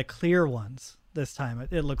heavy on the clear ones this time.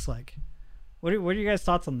 It looks like. What are your guys'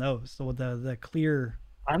 thoughts on those? So the clear.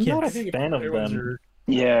 I'm not a kits. fan of them.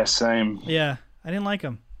 Yeah, same. Yeah, I didn't like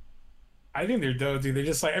them. I think they're dope, dude. They're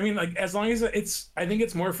just like, I mean, like, as long as I think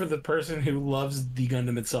it's more for the person who loves the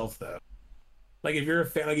Gundam itself, though. Like, if you're a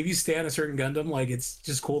fan, like, if you stand a certain Gundam, like, it's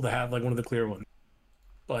just cool to have, like, one of the clear ones.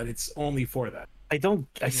 But it's only for that. I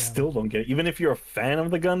still don't get it. Even if you're a fan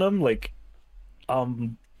of the Gundam, like,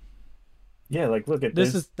 yeah, like, look at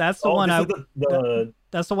this. That's the one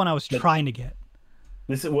that's the one I was the- trying to get.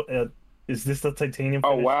 This is what, is this the titanium?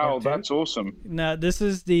 Oh finish wow, Mark II? that's awesome. No, this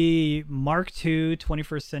is the Mark II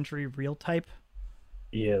 21st Century Real Type.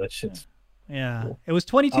 Yeah, that shit's Yeah, cool. it was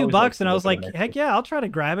 $22, always like to and I was look at like, an heck yeah, I'll try to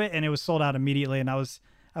grab it, and it was sold out immediately, and I was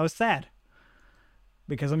sad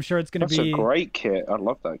because I'm sure it's going to That's be a great kit. I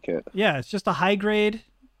love that kit. yeah, it's just a high grade,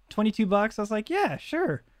 $22. I was like, yeah,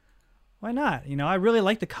 sure, why not? You know, I really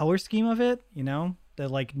like the color scheme of it. You know, the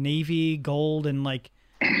like navy gold and like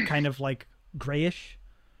kind of like grayish.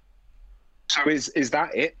 So is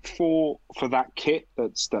that it for that kit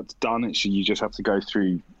that's done? You just have to go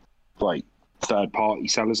through like third party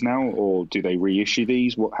sellers now, or do they reissue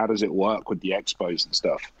these? How does it work with the expos and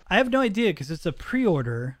stuff? I have no idea because it's a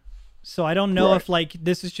pre-order, so I don't know Right. if like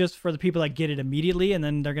this is just for the people that get it immediately and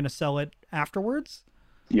then they're gonna sell it afterwards.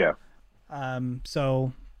 Yeah.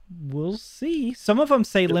 So we'll see. Some of them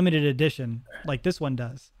say limited edition, like this one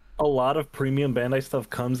does. a lot of premium Bandai stuff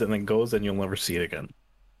comes and then goes, and you'll never see it again.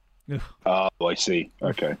 Ugh. Oh, I see.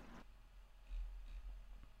 Okay.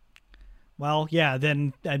 Well, yeah,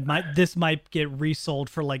 then this might get resold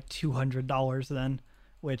for like $200 then,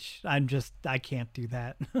 which I can't do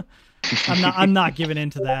that. I'm not giving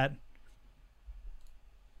into that.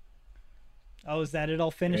 Oh, is that it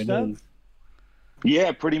all finished up?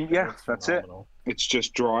 Yeah, pretty. Yeah, that's it. Phenomenal. It's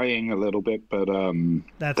just drying a little bit, but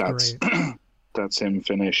That's great. that's him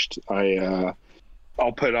finished. I'll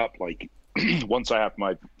put up like once I have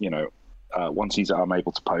my once I'm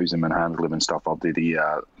able to pose him and handle him and stuff, I'll do the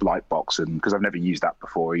light box, and because I've never used that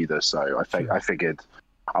before either, so I figured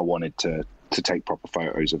I wanted to take proper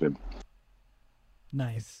photos of him.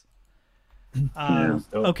 Nice. So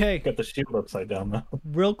Okay, got the shield upside down now.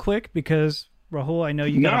 real quick because Rahul, I know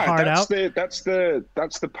you got a hard out. That's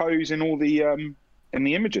the pose in all the in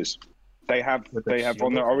the images. They have With the shield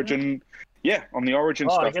on the up there? origin. Yeah, on the origin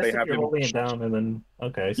Oh, I stuff guess they if have you're him. holding it down and then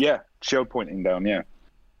okay. Yeah, shield pointing down. Yeah,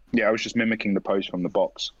 I was just mimicking the pose from the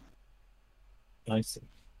box. I see.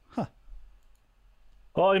 Huh.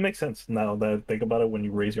 Well, it makes sense now that I think about it. When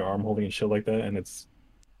you raise your arm holding a shield like that, and it's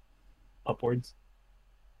upwards.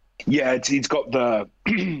 Yeah, he's got the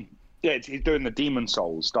he's doing the Demon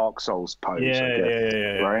Souls, Dark Souls pose. Yeah, I guess, yeah.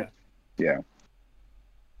 right. Yeah.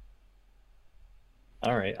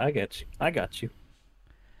 All right, I got you.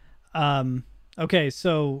 Okay,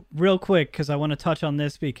 so real quick, because I want to touch on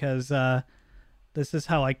this because this is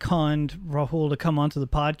how I conned Rahul to come onto the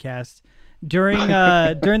podcast. During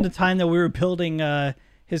the time that we were building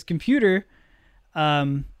his computer,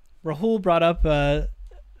 Rahul brought up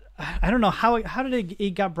I don't know how did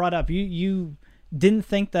it got brought up. You didn't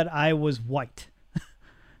think that I was white.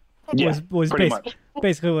 Yeah, was pretty much.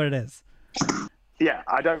 basically what it is. Yeah,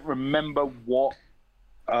 I don't remember what.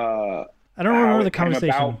 I don't how remember the it came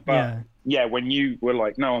conversation. about, but Yeah. when you were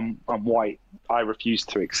like, "No, I'm white," I refused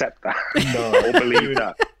to accept that No, or believe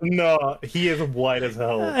that. No, he is white as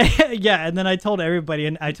hell. Yeah, and then I told everybody,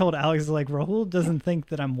 and I told Alex, like, Rahul doesn't think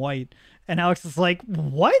that I'm white. And Alex is like,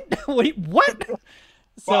 what? Wait, what?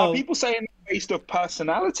 So, Well, are people saying based off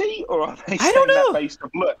personality, or are they I saying don't know. that based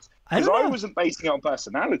off looks? I Because don't I know. wasn't basing it on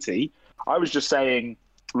personality. I was just saying,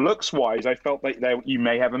 looks-wise, I felt like you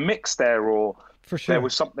may have a mix there, or for sure. there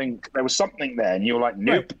was something there, and you were like,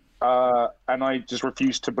 nope. And I just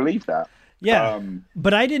refused to believe that. Yeah,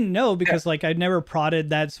 but I didn't know because, like, I'd never prodded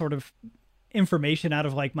that sort of information out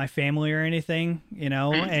of, like, my family or anything, you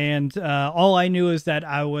know? And all I knew is that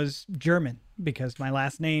I was German because my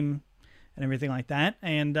last name and everything like that.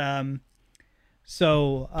 And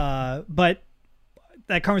but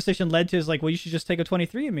that conversation led to is like, well, you should just take a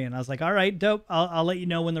 23andMe. And I was like, all right, dope. I'll let you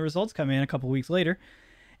know when the results come in a couple weeks later.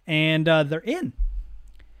 And they're in.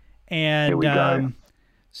 And Here we go.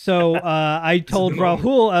 so I told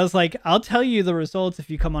Rahul, I was like, I'll tell you the results if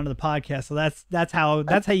you come onto the podcast. So that's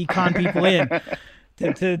how you con people in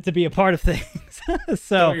to be a part of things.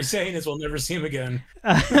 So what you're saying is we'll never see him again.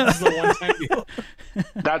 This is a one-time deal.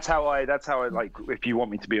 That's how I like. If you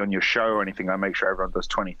want me to be on your show or anything, I make sure everyone does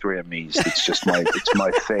 23andMe's. It's just it's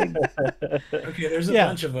my thing. Okay, there's a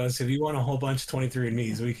bunch of us. If you want a whole bunch of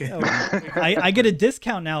 23andMe's, we can. I get a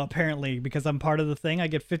discount now apparently because I'm part of the thing. I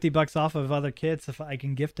get $50 off of other kits if I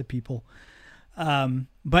can gift to people.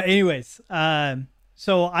 But anyways,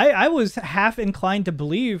 so I was half inclined to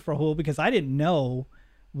believe Rahul because I didn't know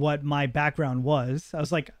what my background was. I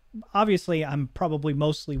was like, obviously I'm probably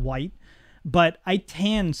mostly white, but I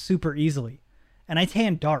tan super easily and I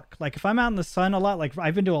tan dark. Like if I'm out in the sun a lot, like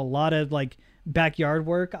I've been doing a lot of like backyard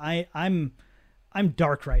work. I'm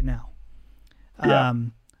dark right now. Yeah.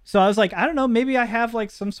 So I was like, I don't know, maybe I have like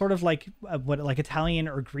some sort of like like Italian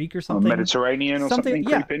or Greek or something, Mediterranean or something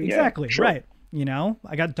yeah, creeping. exactly. Yeah, sure. Right. You know,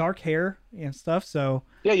 I got dark hair and stuff. So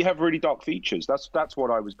yeah, you have really dark features. That's what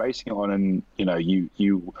I was basing it on. And you know, you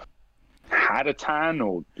had a tan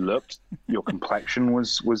or looked, your complexion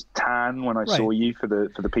was tan when I saw you for the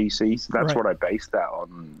PC. So that's what I based that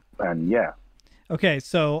on. And yeah. Okay,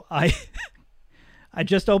 so I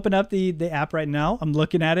just opened up the app right now. I'm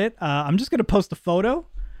looking at it. I'm just gonna post a photo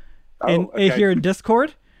here in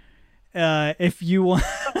Discord. If you want.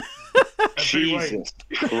 Jesus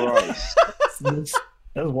Christ. That's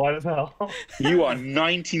white as hell. You are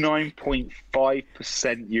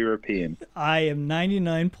 99.5% European. I am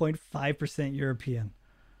 99.5% European.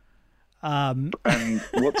 And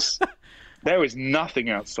there is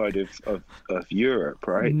nothing outside of Europe,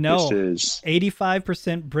 right? No. This is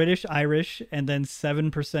 85% British, Irish, and then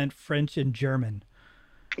 7% French and German.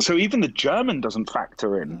 So even the German doesn't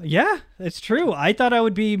factor in. Yeah, it's true. I thought I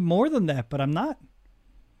would be more than that, but I'm not.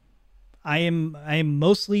 I am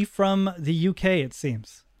mostly from the UK, it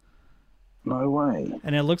seems. No way.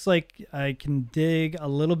 And it looks like I can dig a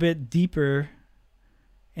little bit deeper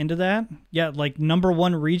into that. Yeah, like number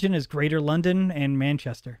one region is Greater London and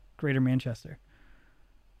Manchester. Greater Manchester.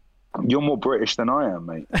 You're more British than I am,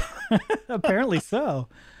 mate. Apparently so.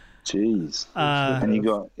 Jeez. And you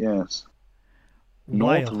got, yes.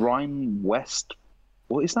 Wild. North Rhine West.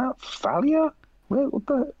 What is that? Thalia? What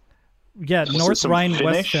the? Yeah, North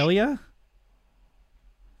Rhine-Westphalia.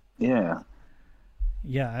 Yeah.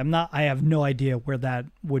 Yeah, I have no idea where that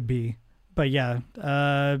would be. But yeah,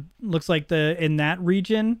 looks like in that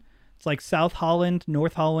region, it's like South Holland,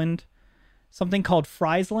 North Holland, something called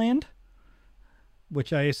Friesland,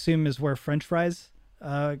 which I assume is where French fries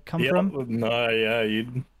come from. No, yeah,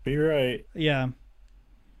 you'd be right. Yeah.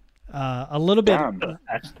 A little bit.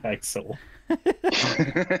 Hashtag so.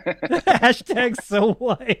 Hashtag so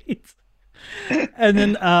white. And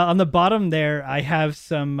then on the bottom there, I have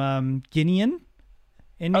some Guinean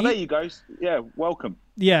in me. Oh, there you go. Yeah, welcome.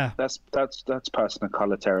 Yeah. That's person of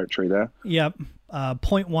color territory there. Yep.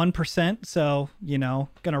 0.1%. So,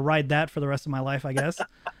 gonna ride that for the rest of my life, I guess.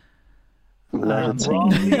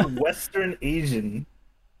 Broadly Western Asian.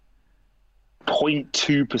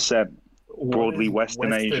 0.2%. Broadly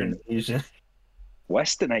Western Asian.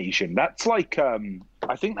 Western Asian. That's like I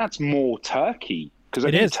think that's more Turkey, because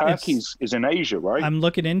I think Turkey is in Asia, right? I'm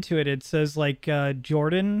looking into it. It says like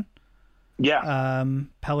Jordan. Yeah.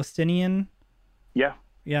 Palestinian. Yeah.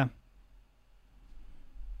 Yeah.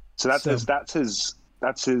 So that's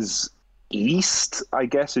as east, I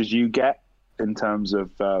guess, as you get in terms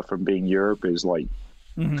of from being Europe is like,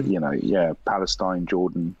 Palestine,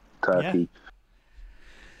 Jordan, Turkey. Yeah.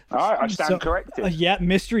 All right, I stand corrected. Yeah,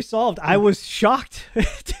 mystery solved. I was shocked.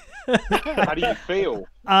 How do you feel?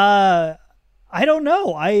 I don't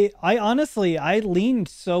know. I honestly leaned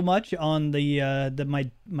so much on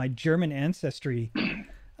my German ancestry,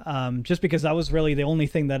 just because that was really the only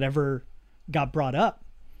thing that ever got brought up.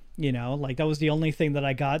 Like that was the only thing that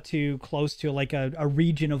I got to close to, like a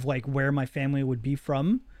region of like where my family would be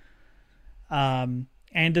from. And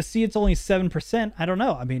to see it's only 7%, I don't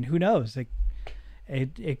know. I mean, who knows?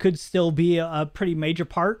 It could still be a pretty major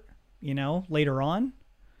part, later on.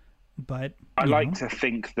 But I like to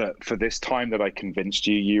think that for this time that I convinced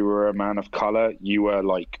you were a man of color, you were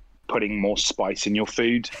like putting more spice in your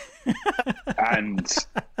food and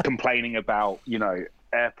complaining about,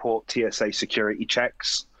 airport TSA security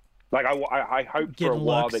checks. Like I hope for a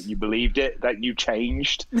while that you believed it, that you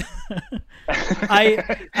changed.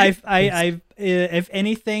 I've if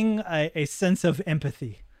anything, a sense of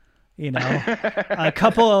empathy. A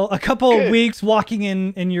couple of weeks walking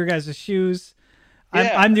in your guys' shoes.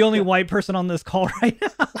 I'm the only white person on this call right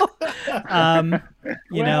now.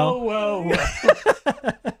 Whoa.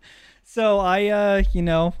 So I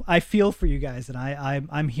feel for you guys, and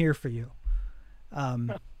I'm here for you.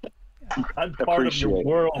 I'm part of your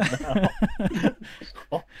world now.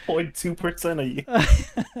 0.2% of you.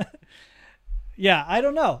 Yeah, I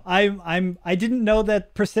don't know. I didn't know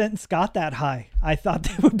that percents got that high. I thought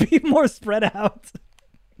they would be more spread out.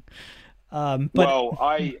 But well,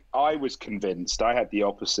 I was convinced. I had the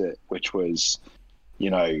opposite, which was,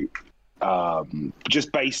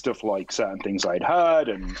 just based off like certain things I'd heard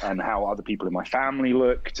and how other people in my family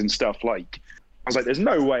looked and stuff. Like, I was like, there's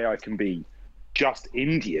no way I can be just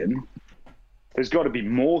Indian. There's got to be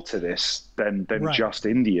more to this than right. Just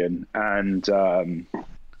Indian. And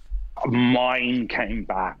mine came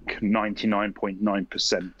back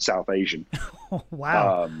 99.9% South Asian.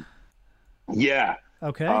 Wow. Yeah.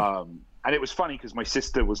 Okay. And it was funny because my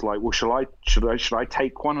sister was like, well, should I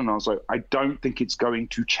take one? And I was like, I don't think it's going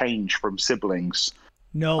to change from siblings.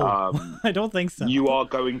 No, I don't think so. You are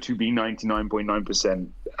going to be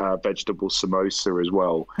 99.9% vegetable samosa as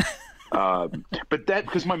well. But that,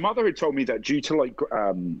 because my mother had told me that due to like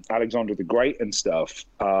Alexander the Great and stuff,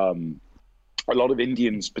 a lot of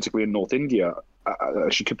Indians, particularly in North India,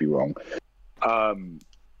 she could be wrong,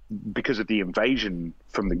 because of the invasion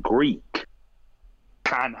from the Greek,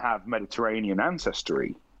 can have Mediterranean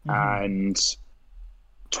ancestry. Mm-hmm. And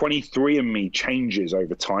 23andMe changes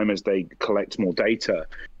over time as they collect more data.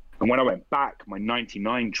 And when I went back, my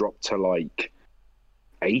 99 dropped to like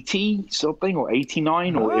 80 something or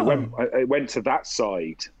 89, or it went to that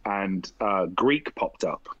side, and Greek popped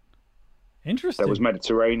up. Interesting. There was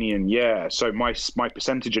Mediterranean, yeah. So my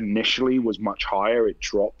percentage initially was much higher. It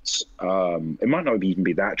dropped. It might not even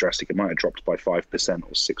be that drastic. It might have dropped by 5% or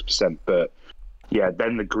 6%. But yeah,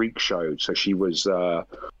 then the Greek showed. So she was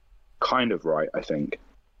kind of right, I think.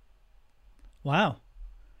 Wow.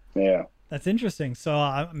 Yeah. That's interesting. So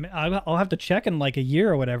I'll have to check in like a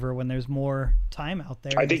year or whatever when there's more time out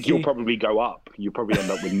there. I think you'll probably go up. You'll probably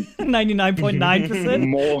end up with 99.9%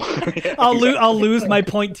 more. Yeah, I'll lose my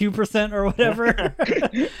 0.2% or whatever.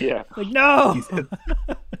 Yeah. Like, no.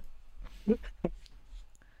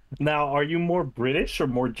 Now, are you more British or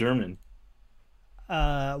more German?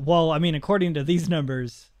 Well, I mean, according to these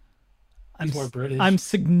numbers, I'm more British. I'm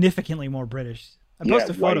significantly more British. I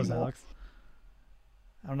posted photos, Alex.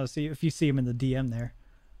 I don't know. See if you see him in the DM there.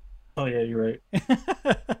 Oh yeah, you're right.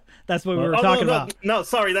 That's what we were talking about. No,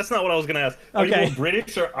 sorry, that's not what I was gonna ask. Are you more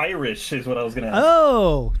British or Irish? Is what I was gonna ask.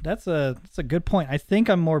 Oh, that's a good point. I think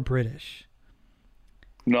I'm more British.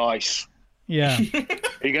 Nice. Yeah.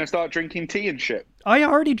 Are you gonna start drinking tea and shit? I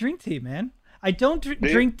already drink tea, man. I don't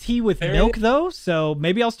drink tea with milk though, so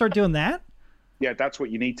maybe I'll start doing that. Yeah, that's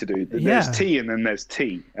what you need to do. There's tea and then there's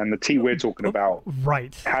tea, and the tea we're talking about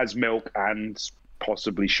has milk and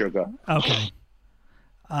possibly sugar. Okay.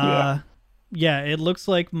 Yeah, it looks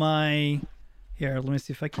like my... Here, let me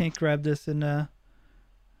see if I can't grab this in a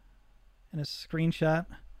screenshot.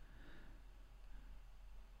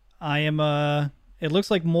 I am it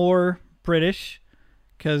looks like more British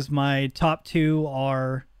because my top two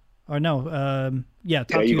are... Or no, top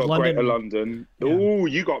two you got London. Greater London. Yeah. Oh,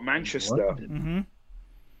 you got Manchester. Mm-hmm.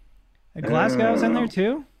 Glasgow's in there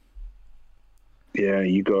too? Yeah,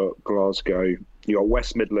 you got Glasgow. You got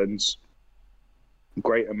West Midlands,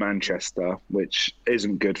 Greater Manchester, which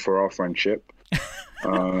isn't good for our friendship,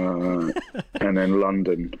 and then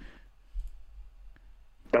London.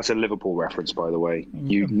 That's a Liverpool reference, by the way.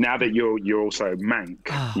 Now that you're also Manc,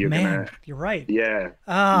 you're right. Yeah,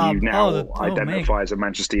 you now identify as a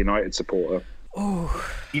Manchester United supporter. Oh,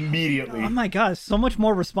 immediately. Oh my God, so much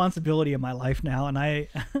more responsibility in my life now, and I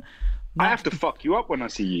have to fuck you up when I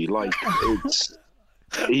see you. Like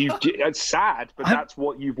it's sad, but that's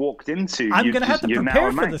what you've walked into. I'm gonna have to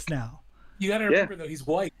prepare for this now. You gotta remember though, he's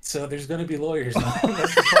white, so there's gonna be lawyers.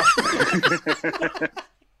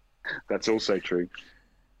 That's also true.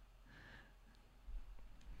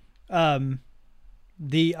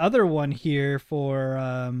 The other one here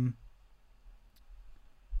for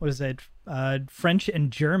what is it? French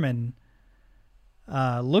and German.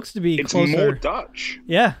 Looks to be closer. It's more Dutch.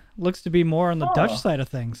 Yeah, looks to be more on the Dutch side of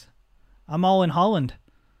things. I'm all in Holland.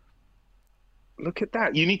 Look at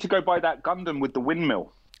that! You need to go buy that Gundam with the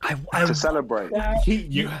windmill to celebrate.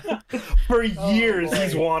 For years,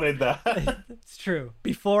 he's wanted that. It's true.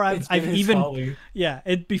 Before I've even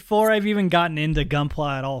gotten into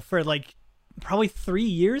Gunpla at all, for like probably 3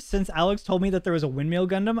 years since Alex told me that there was a windmill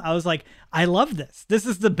Gundam, I was like, I love this. This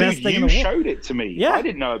is the best thing in the world. You showed it to me. Yeah. I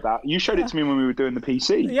didn't know about it. You showed it to me when we were doing the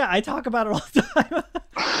PC. Yeah, I talk about it all the time.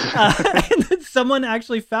 And then someone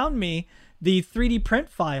actually found me the 3D print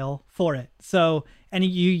file for it. So, and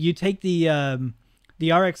you take the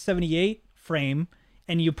RX-78 frame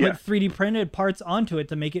and you put 3D printed parts onto it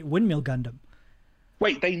to make it windmill Gundam.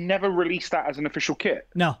 Wait, they never released that as an official kit?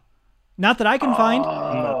 No. Not that I can find.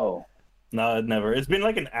 Oh. No, never. It's been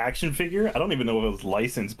like an action figure. I don't even know if it was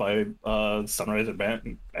licensed by Sunrise and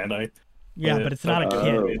Bandai. Yeah, but it's not a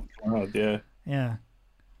kid. Yeah. Yeah.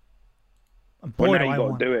 Boy, Well, now do you I got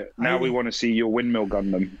want. to do it. Now we want to see your windmill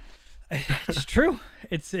Gundam. It's true.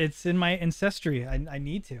 It's in my ancestry. I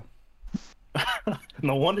need to.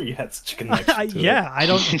 No wonder you had such a connection to Yeah, I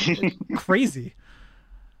don't. Crazy.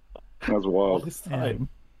 That's all wild. this time.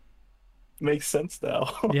 Makes sense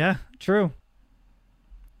now. Yeah, true.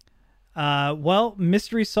 Well,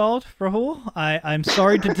 mystery solved, Rahul. I'm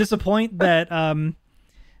sorry to disappoint that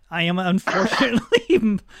I am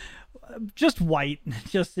unfortunately just white,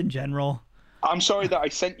 just in general. I'm sorry that I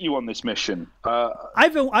sent you on this mission.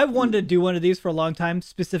 I've wanted to do one of these for a long time,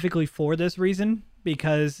 specifically for this reason,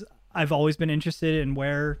 because I've always been interested in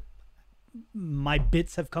where my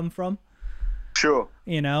bits have come from. Sure.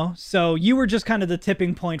 You know, so you were just kind of the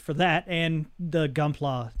tipping point for that and the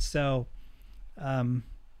Gunpla. So,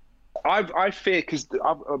 I fear because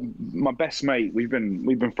my best mate, we've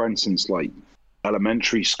been friends since like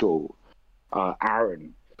elementary school.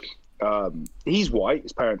 Aaron, he's white.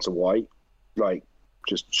 His parents are white, like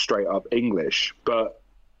just straight up English, but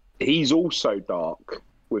he's also dark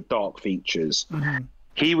with dark features. Mm-hmm.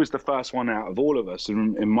 He was the first one out of all of us.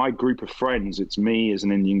 And in my group of friends, it's me as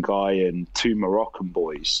an Indian guy and two Moroccan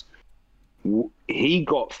boys. He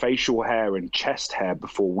got facial hair and chest hair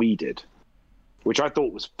before we did, which I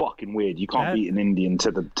thought was fucking weird. You can't beat an Indian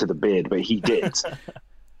to the beard, but he did.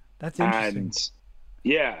 That's interesting. And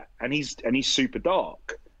yeah, and he's super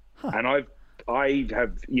dark. Huh. And I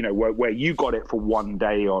have, you know, where you got it for one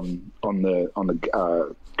day on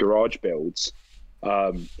the garage builds.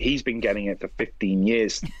 He's been getting it for 15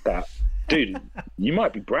 years. That dude, you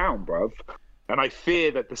might be brown, bruv. And I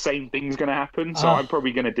fear that the same thing's going to happen. So I'm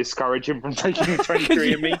probably going to discourage him from taking the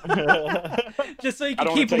 23andMe. Just so you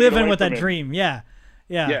can keep living with that dream. Yeah.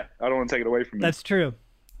 Yeah, I don't want to take it away from him. That's true.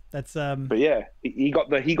 That's But yeah, he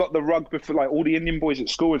got the rug before, like all the Indian boys at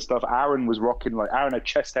school and stuff. Aaron was rocking, like Aaron had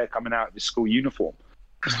chest hair coming out of his school uniform,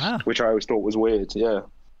 wow. which I always thought was weird. Yeah.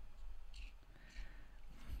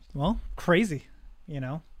 Well, crazy. You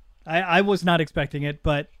know, I was not expecting it,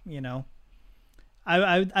 but you know,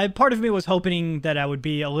 I part of me was hoping that I would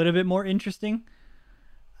be a little bit more interesting.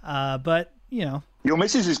 But you know, your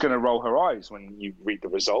missus is going to roll her eyes when you read the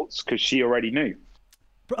results because she already knew.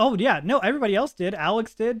 Oh yeah, no, everybody else did.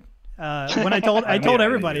 Alex did. When I told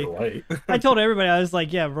everybody, I told everybody, I was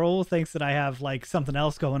like, yeah, Rahul thinks that I have like something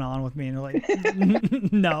else going on with me, and they're like,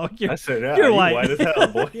 no, you're white as hell,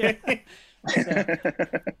 boy. Yeah.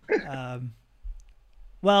 So,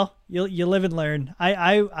 well, you live and learn.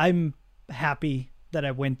 I'm happy that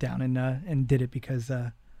I went down and did it because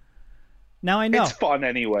now I know it's fun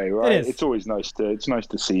anyway, right? It's always nice to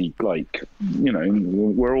see, like, you know,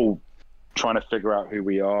 we're all trying to figure out who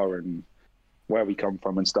we are and where we come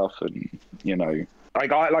from and stuff, and you know,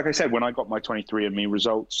 like I said, when I got my 23andMe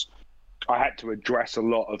results, I had to address a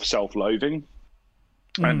lot of self-loathing,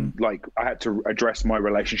 and like I had to address my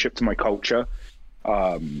relationship to my culture.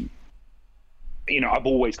 You know, I've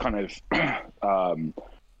always kind of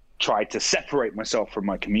tried to separate myself from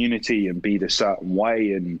my community and be this certain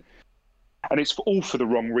way, and it's all for the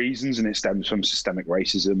wrong reasons, and it stems from systemic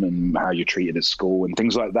racism and how you're treated at school and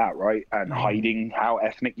things like that, right? And hiding how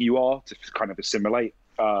ethnic you are to kind of assimilate.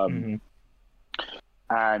 And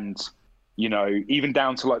you know, even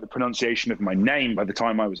down to like the pronunciation of my name. By the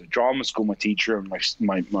time I was at drama school, my teacher and my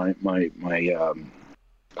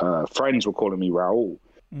friends were calling me Raul,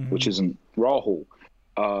 which isn't Rahul.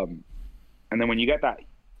 And then when you get that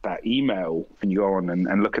email and you go on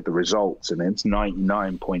and look at the results and it's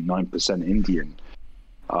 99.9% Indian,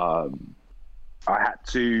 I had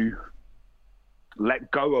to let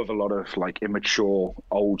go of a lot of like immature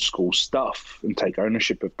old school stuff and take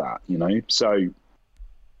ownership of that, you know? So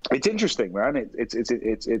it's interesting, man. It's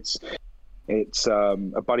a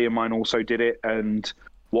buddy of mine also did it, and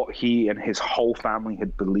what he and his whole family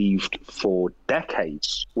had believed for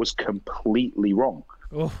decades was completely wrong.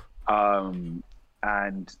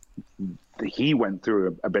 And he went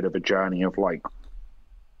through a bit of a journey of like,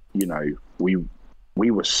 you know, we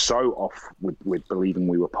were so off with believing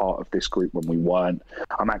we were part of this group when we weren't.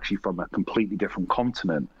 I'm actually from a completely different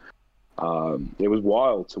continent. It was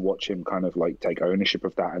wild to watch him kind of like take ownership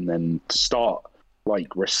of that and then to start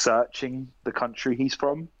like researching the country he's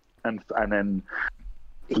from. And then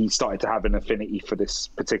he started to have an affinity for this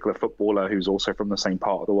particular footballer who's also from the same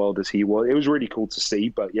part of the world as he was. It was really cool to see,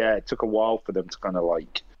 but yeah, it took a while for them to kind of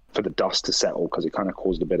like, for the dust to settle, because it kind of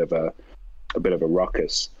caused a bit of a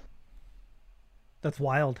ruckus. That's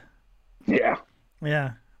wild. Yeah.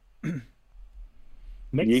 Yeah.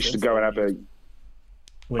 Makes you used to sense go and that have you-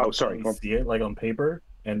 a. when Oh, you sorry, finally go on. see it like on paper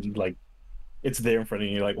and like it's there in front of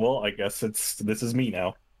you. You're like, well, I guess this is me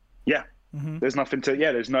now. Yeah, Hmm. there's nothing to.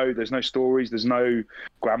 Yeah, there's no stories. There's no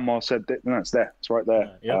grandma said that. No, it's there. It's right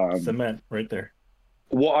there. Yep, cement right there.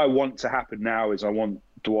 What I want to happen now is I want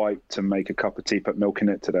Dwight to make a cup of tea, put milk in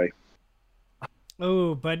it today.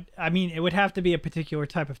 Oh, but I mean, it would have to be a particular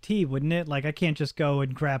type of tea, wouldn't it? Like, I can't just go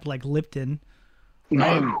and grab like Lipton.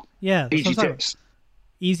 No, Yeah, that's what PG I'm talking about. tips.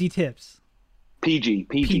 Easy tips. PG.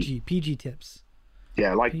 PG tips.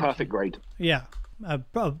 Yeah, like PG. perfect grade. Yeah.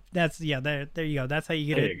 That's there you go. That's how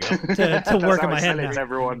you get There you it go. to That's work how in I my sell head it to now.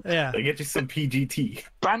 everyone. Yeah. They get you some PGT.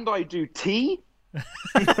 Bandai do tea.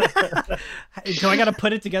 Do I got to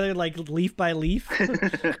put it together like leaf by leaf?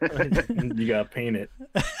 You gotta paint it.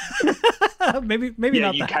 maybe Yeah,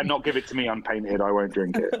 not you that. cannot give it to me unpainted. I won't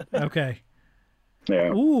drink it. Okay. Yeah.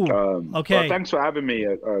 Ooh. Okay. Well, thanks for having me,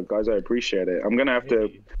 guys. I appreciate it. I'm gonna have to.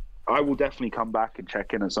 I will definitely come back and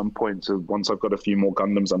check in at some point. So once I've got a few more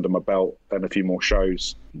Gundams under my belt and a few more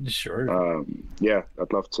shows, Sure. yeah,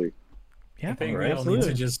 I'd love to. Yeah. I think we Right. all need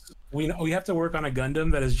to just we have to work on a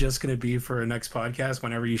Gundam that is just going to be for a next podcast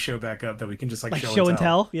whenever you show back up that we can just like, Like show and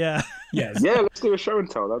tell. Yeah. Yes. Yeah, let's do a show and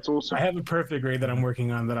tell. That's awesome. I have a perfect grade that I'm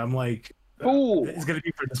working on that I'm like, Ooh. it's going to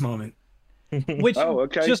be for this moment. Which, Oh,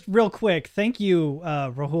 okay. just real quick, thank you,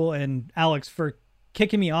 Rahul and Alex, for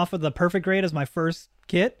kicking me off of the perfect grade as my first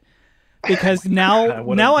kit, because now Would've I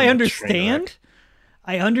been a train understand. wreck.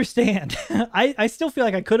 I understand. I still feel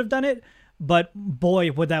like I could have done it, but boy,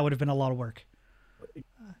 would have been a lot of work.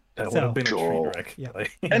 That would So- have been a train Sure. wreck. Yeah.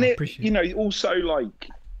 Like, And it, appreciate also like,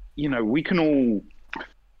 we can all,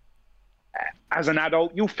 as an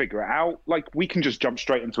adult, you'll figure it out. Like, we can just jump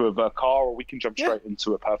straight into a Verkar, or we can jump Yeah. straight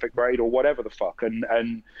into a perfect grade, or whatever the fuck.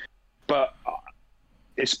 But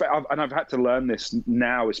I've had to learn this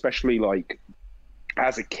now, especially like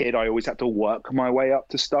as a kid. I always had to work my way up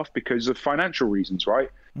to stuff because of financial reasons, right?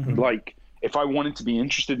 Mhm. Like, if I wanted to be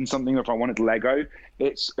interested in something, if I wanted Lego,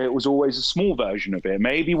 it was always a small version of it.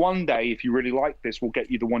 Maybe one day, if you really like this, we'll get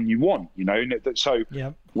you the one you want. So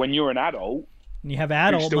Yep. when you're an adult, And you have who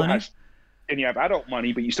adult still money. and you have adult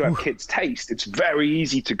money, but you still have kids' taste, it's very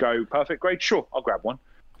easy to go perfect grade. Sure, I'll grab one.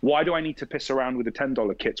 Why do I need to piss around with the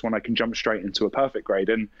 $10 kits when I can jump straight into a perfect grade?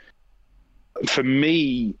 And for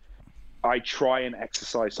me, I try and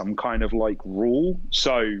exercise some kind of like rule.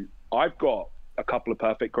 So I've got a couple of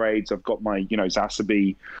perfect grades. I've got my,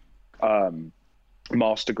 Zasabi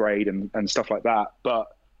master grade and stuff like that.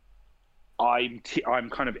 But I'm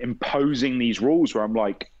kind of imposing these rules where I'm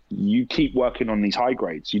like, you keep working on these high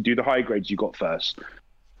grades. You do the high grades you got first.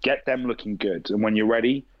 Get them looking good. And when you're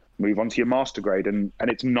ready, move on to your master grade. And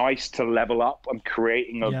it's nice to level up. I'm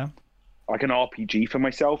creating like an RPG for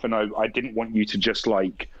myself. And I didn't want you to just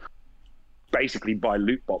like basically buy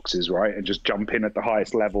loot boxes, right? And just jump in at the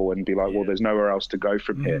highest level and be like, well, there's nowhere else to go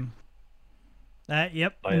from here.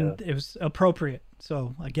 Yep. Oh, yeah. And it was appropriate.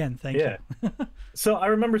 So again, thank Yeah. you. So I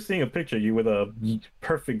remember seeing a picture of you with a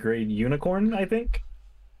perfect grade unicorn, I think.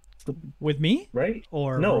 With me? Right?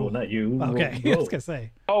 Or No, Rahul? not you. Okay. I was gonna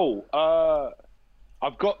say.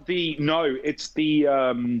 I've got it's the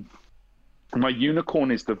my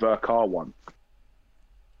unicorn is the Verkar one.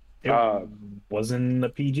 It wasn't a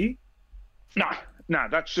PG? Nah,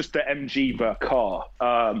 that's just the MG Verkar.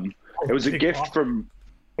 It was a big gift box. from.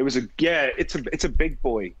 It was it's a big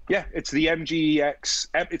boy. Yeah, it's the MGX.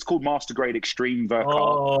 It's called Master Grade Extreme Verkar.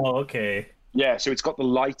 Oh, okay. Yeah, so it's got the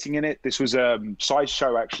lighting in it. This was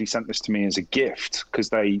Sideshow actually sent this to me as a gift because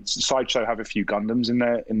Sideshow have a few Gundams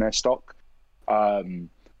in their stock.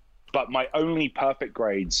 But my only perfect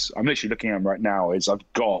grades, I'm literally looking at them right now, is I've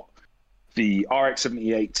got the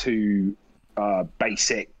RX-78 to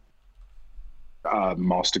basic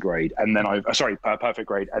master grade, and then perfect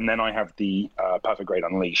grade, and then I have the perfect grade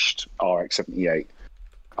Unleashed RX-78.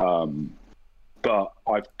 But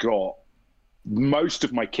I've got most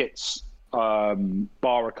of my kits,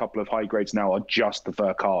 bar a couple of high grades now, are just the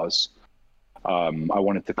Verkars. I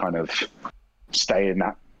wanted to kind of stay in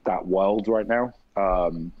that world right now.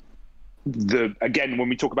 Again, when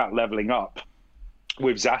we talk about leveling up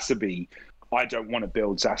with Zasabi, I don't want to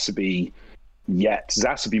build Zasabi yet.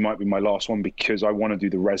 Zasabi might be my last one because I want to do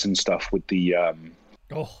the resin stuff with the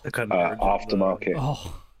aftermarket.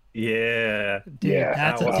 Oh, Yeah. dude, Yeah,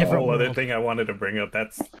 that's That a was different whole other world. thing I wanted to bring up.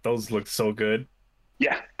 Those look so good.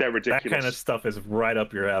 Yeah, they're ridiculous. That kind of stuff is right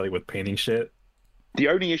up your alley with painting shit. The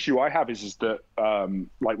only issue I have is that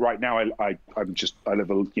like right now I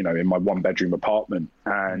live in my 1-bedroom apartment,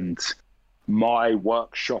 and my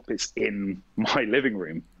workshop is in my living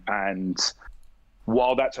room. And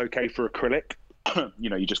while that's okay for acrylic,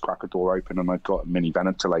 you just crack a door open and I've got a mini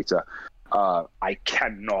ventilator. I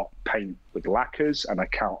cannot paint with lacquers, and I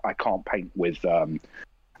can't paint with and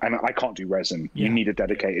I can't do resin. You need a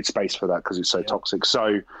dedicated space for that because it's so toxic.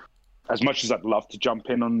 So as much as I'd love to jump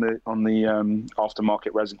in on the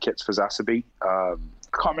aftermarket resin kits for Zasabi, I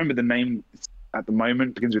can't remember the name at the moment.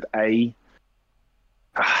 It begins with A.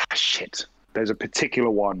 Shit. There's a particular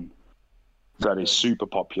one that is super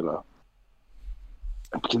popular.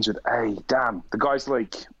 It begins with A. Damn. The guy's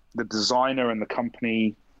like the designer and the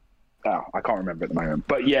company. I can't remember at the moment.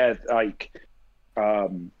 But yeah, like I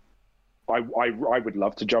would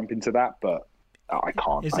love to jump into that, but I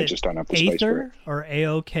can't. I just don't have the space for it. Or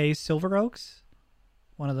AOK Silver Oaks?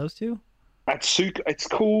 One of those two? It's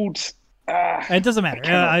called... it doesn't matter.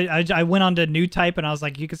 I went on to New Type and I was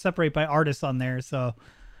like, you can separate by artists on there, so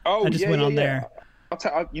I just went on there.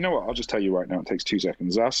 You know what? I'll just tell you right now. It takes 2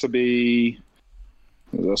 seconds. Zasabi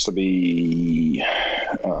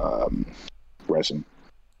resin.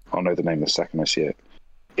 I'll know the name the second I see it.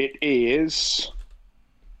 It is...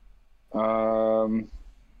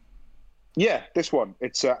 this one.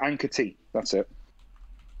 It's Anchor T. That's it.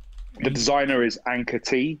 The designer is Anchor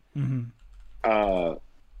T. Mm-hmm.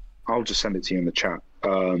 I'll just send it to you in the chat.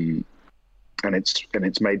 And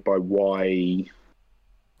it's made by Y.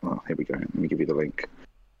 Oh, here we go. Let me give you the link.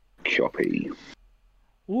 Copy.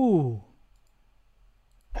 Ooh.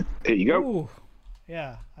 Here you go. Ooh.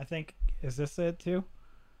 Yeah, I think. Is this it too?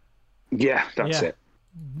 Yeah, that's it.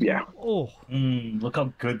 Yeah. Oh. Look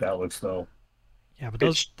how good that looks, though. Yeah, but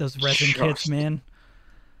those resin kits, man.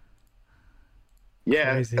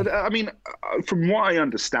 Yeah, crazy. I mean, from what I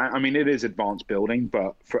understand, I mean, it is advanced building,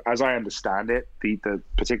 but as I understand it, the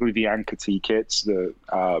particularly the Anchor T kits, they're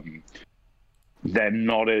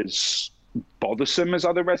not as bothersome as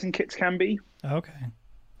other resin kits can be. Okay.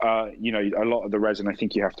 A lot of the resin, I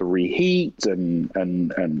think you have to reheat and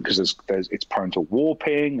because it's prone to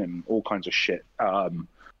warping and all kinds of shit.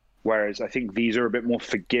 Whereas I think these are a bit more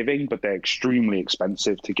forgiving, but they're extremely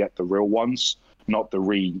expensive to get the real ones, not the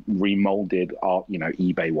remolded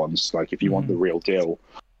eBay ones. Like if you want the real deal,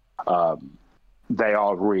 they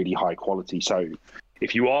are really high quality. So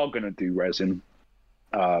if you are going to do resin,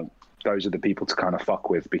 those are the people to kind of fuck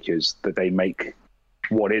with because they make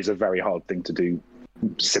what is a very hard thing to do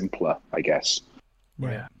simpler, I guess.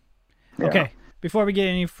 Right. Yeah. Okay. Before we get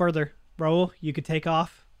any further, Raul, you could take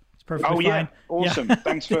off. It's perfectly fine. Awesome. Yeah.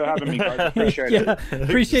 Thanks for having me, guys. Appreciate it.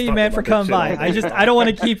 Appreciate you, man, for coming by. I don't want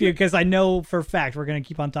to keep you because I know for a fact we're gonna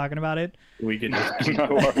keep on talking about it. We can. No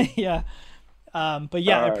worries. Yeah. But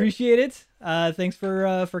yeah, I appreciate it. Thanks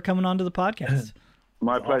for coming on to the podcast.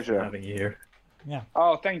 My pleasure having you here. Yeah.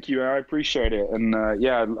 Oh, thank you. I appreciate it, and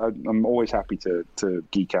I'm always happy to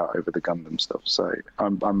geek out over the Gundam stuff. So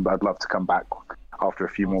I'd love to come back after a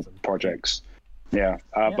few more projects. Yeah.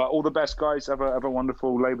 But all the best, guys. Have a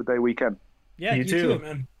wonderful Labor Day weekend. Yeah, you too,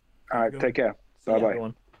 man. All right, take care. Bye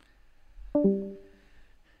bye. Oh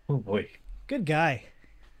boy. Good guy.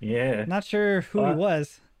 Yeah. Not sure who he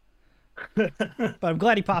was, but I'm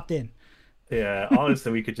glad he popped in. Yeah.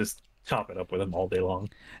 Honestly, we could just chop it up with him all day long.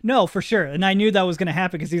 No, for sure. And I knew that was going to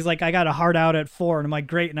happen because he's like, I got a hard out at 4, and I'm like,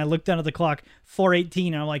 great. And I looked down at the clock, 4:18,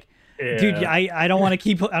 and I'm like, dude, I don't want to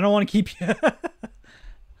keep. I don't want to keep you.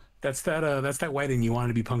 That's that wedding you wanted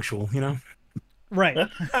to be punctual, Right.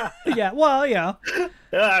 Yeah. Well, yeah.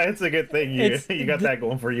 Yeah, it's a good thing you got that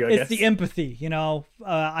going for you. I guess it's the empathy.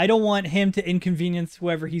 I don't want him to inconvenience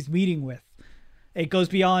whoever he's meeting with. It goes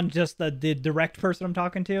beyond just the direct person I'm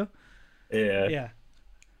talking to. Yeah. Yeah.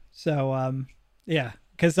 So, yeah,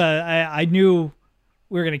 because I knew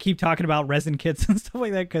we were gonna keep talking about resin kits and stuff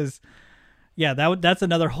like that. Because, yeah, that's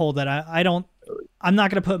another hole that I'm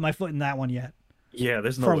not gonna put my foot in that one yet. Yeah,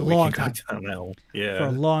 there's no for way a we long can time. go down that one. Yeah, for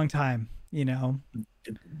a long time. They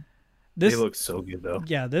look so good though.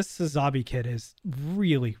 Yeah, this Zasabi kit is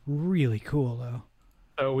really, really cool though.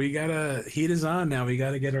 So we gotta heat is on now. We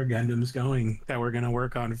gotta get our Gundams going that we're gonna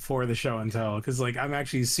work on for the show and tell. Because I'm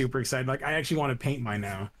actually super excited. I actually want to paint mine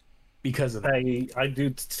now because of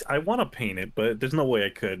that. I want to paint it, but there's no way I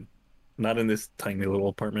could. Not in this tiny little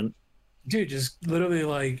apartment. Dude, just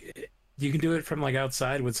literally you can do it from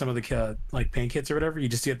outside with some of the paint kits or whatever. You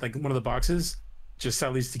just get one of the boxes, just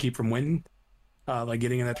at least to keep from wind,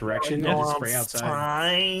 getting in that direction. And just spray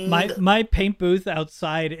outside. My paint booth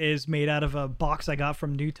outside is made out of a box I got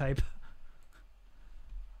from New Type.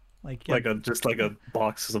 Just a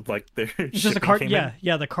box of their. It's just a card.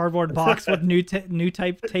 Yeah, the cardboard box with New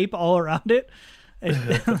Type tape all around it.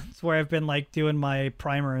 It's where I've been doing my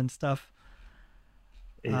primer and stuff.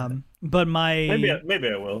 Yeah. But maybe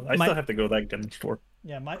I will. I still have to go to that Gundam store.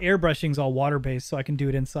 Yeah, my airbrushing's all water based, so I can do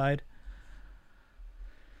it inside.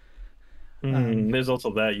 There's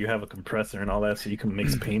also that you have a compressor and all that, so you can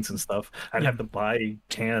mix paints and stuff. I'd have to buy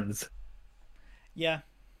cans. Yeah.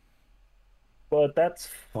 But that's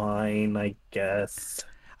fine, I guess.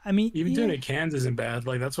 I mean, Even doing it cans isn't bad.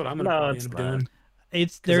 Like that's what I'm gonna No, probably it's end up not. doing.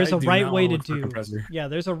 There's I a do right not way wanna to look for a do. compressor. Yeah,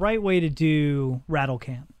 there's a right way to do rattle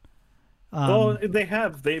can. Well, they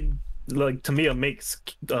like Tamiya makes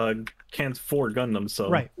cans for Gundam, so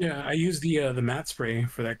Right. Yeah, I use the matte spray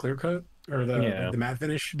for that clear coat or the matte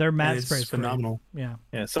finish. Their matte and spray it's is great. phenomenal. Yeah.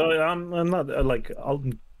 Yeah, so I'm not like I'll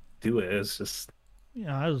do it. It's just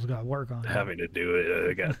Yeah, I just gotta work on it. having to do it.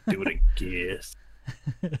 I gotta do it again.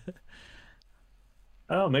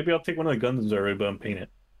 Oh, maybe I'll take one of the Gundams already, but paint it.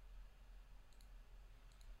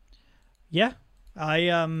 Yeah,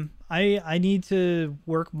 I need to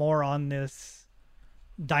work more on this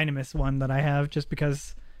Dynamis one that I have, just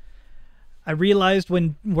because I realized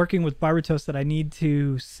when working with Barbatos that I need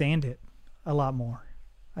to sand it a lot more.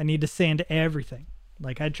 I need to sand everything.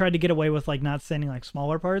 Like I tried to get away with like not sanding like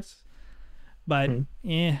smaller parts, but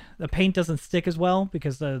the paint doesn't stick as well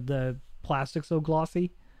because the plastic's so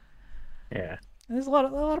glossy. Yeah, And there's a lot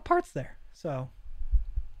of parts there, so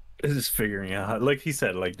it's just figuring out. Like he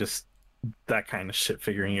said, like just that kind of shit,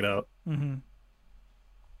 figuring it out. mm-hmm.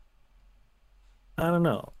 I don't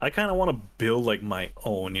know. I kind of want to build like my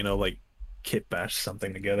own, like kit bash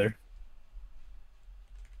something together.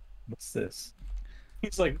 What's this?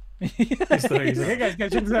 He's like, he's like, hey guys,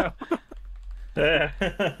 check this out.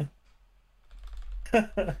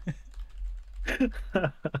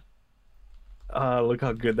 Look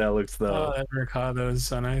how good that looks, though. Oh, that Mercado is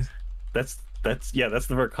so nice. That's the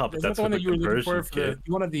Mercado. Is that That's the one for that the you were looking conversion for? kit.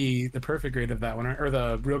 You wanted the perfect grade of that one, or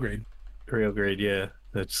the real grade? Real grade, yeah.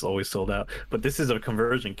 That's always sold out. But this is a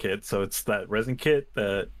conversion kit, so it's that resin kit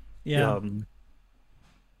that Yeah.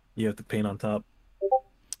 You have to paint on top.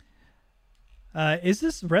 Is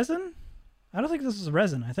this resin? I don't think this is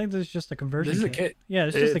resin. I think this is just a conversion. This is a kit. Yeah,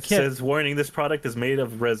 it's just a It kit. says, warning, this product is made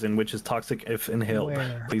of resin, which is toxic if inhaled.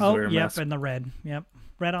 Where? Please Oh, wear a yep, mask. and the red. Yep,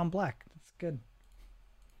 red on black. That's good.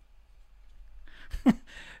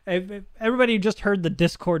 Everybody just heard the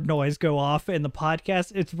Discord noise go off in the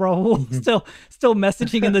podcast. It's Raul still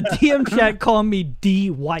messaging in the DM chat calling me D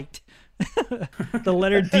White. The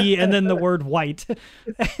letter D and then the word white.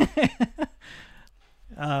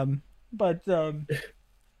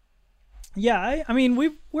 Yeah, I mean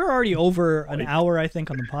we're already over an hour, I think,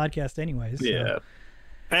 on the podcast anyways. So. Yeah.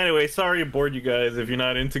 Anyway, sorry I bored you guys if you're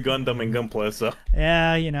not into Gundam and Gunpla, so.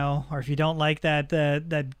 Yeah, or if you don't like that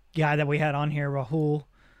guy that we had on here, Rahul.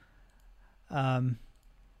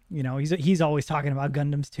 He's always talking about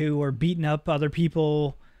Gundams too, or beating up other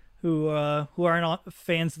people who aren't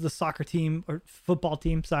fans of the soccer team or football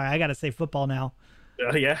team. Sorry, I gotta say football now.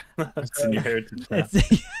 Yeah, that's in your heritage now.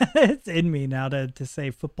 It's in me now to say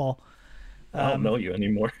football. I don't know you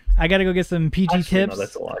anymore. I gotta go get some PG Actually, tips. no,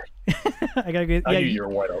 that's a lie. I gotta get. I Yeah, knew you were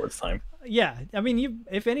white all this time. yeah. I mean,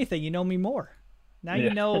 if anything, you know me more. Now you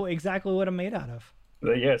Yeah. know exactly what I'm made out of.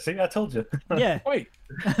 Yeah, see, I told you. Yeah. Wait,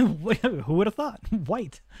 Who would have thought?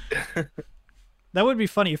 White. That would be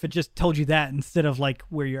funny if it just told you that instead of like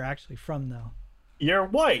where you're actually from, though. You're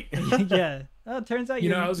white. Yeah. Oh, it turns out you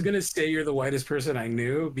know, I was gonna say you're the whitest person I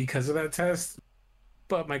knew because of that test,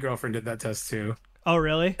 but my girlfriend did that test too. Oh,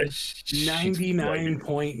 really?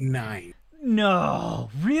 99.9. No,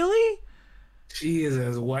 really? She is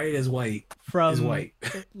as white as white. From Is white.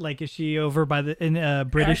 Like, is she over by the in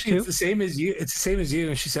British Actually, too? it's the same as you. It's the same as you.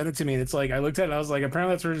 And she sent it to me, and it's like I looked at it, and I was like,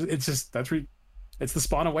 apparently that's where it's the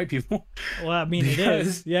spawn of white people. Well, I mean, it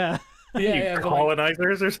is. Yeah. You but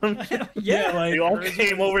colonizers or something? Yeah. like You all hers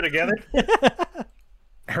came over together?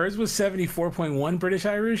 Hers was 74.1 British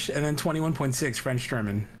Irish, and then 21.6 French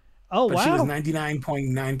German. Oh, But wow. she was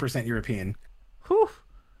 99.9% European. Whew.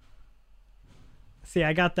 See,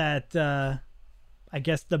 I got that. I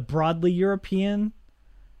guess the broadly European,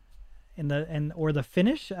 or the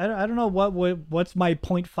Finnish. I don't know what's my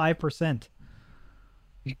 0.5%.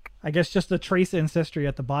 I guess just the trace ancestry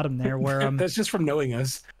at the bottom there, where That's just from knowing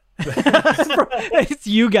us. it's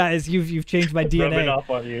you guys. You've changed my Rubbing DNA. off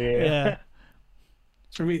on you, yeah. Yeah.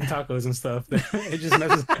 It's from eating tacos and stuff. It just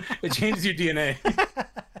it changes your DNA.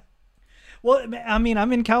 Well, I mean,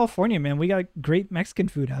 I'm in California, man. We got great Mexican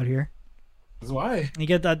food out here. That's why. You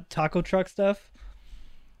get that taco truck stuff.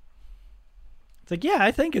 It's like, yeah,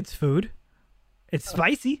 I think it's food. It's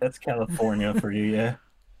spicy. That's California for you, yeah.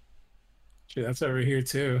 Dude, that's over here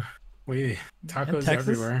too. We tacos Texas?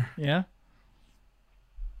 everywhere. Yeah.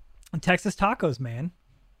 And Texas tacos, man.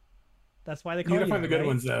 That's why they You call gotta it find the good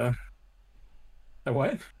ones though. The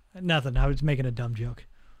what? Nothing. I was making a dumb joke.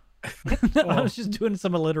 I was just doing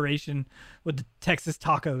some alliteration with the Texas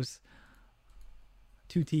tacos.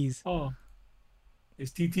 2 T's. Oh,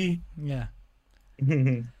 it's TT. Yeah.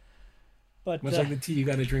 But Much like the tea you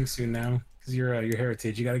got to drink soon now, because your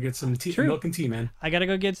heritage. You got to get some tea, True. milk and tea, man. I gotta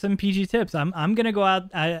go get some PG tips. I'm gonna go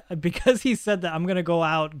out because he said that I'm gonna go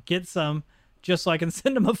out get some just so I can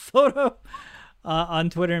send him a photo on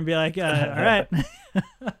Twitter and be like, all right.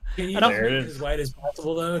 Can you make it as wide as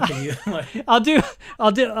possible though? Can you, like...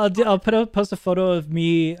 I'll post a photo of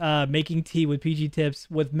me making tea with PG tips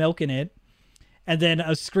with milk in it, and then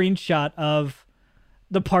a screenshot of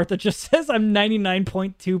the part that just says I'm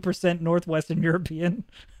 99.2% Northwestern European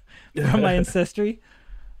from my ancestry,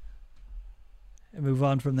 and move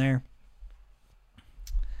on from there.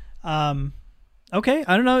 Okay,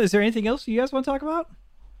 I don't know. Is there anything else you guys want to talk about?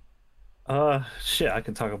 Shit, I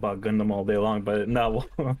can talk about Gundam all day long, but no,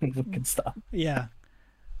 we can stop. Yeah.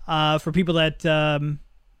 For people that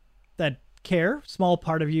that care, small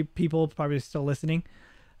part of you people probably still listening.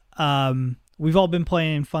 We've all been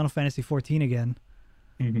playing Final Fantasy 14 again.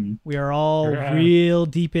 Mm-hmm. We are all real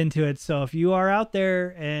deep into it. So if you are out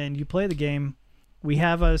there and you play the game, we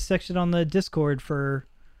have a section on the Discord for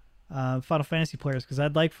Final Fantasy players, because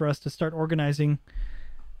I'd like for us to start organizing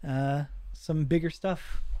some bigger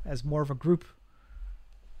stuff as more of a group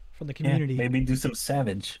from the community. Yeah, maybe do some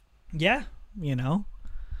Savage. Yeah,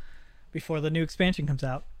 before the new expansion comes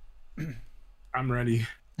out. I'm ready.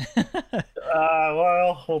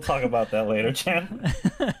 Well, we'll talk about that later, Chan.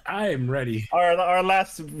 I am ready. Our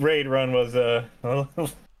last raid run was a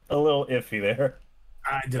little iffy there.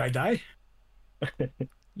 Did I die?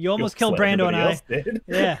 You almost killed Brando and I. Did.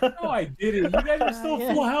 Yeah. No, I didn't. You guys are still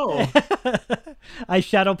full health. I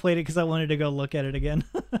shadow played it because I wanted to go look at it again.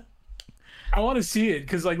 I want to see it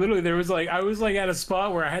because, like, literally, I was at a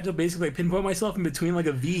spot where I had to basically pinpoint myself in between like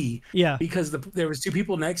a V. Yeah. Because there was 2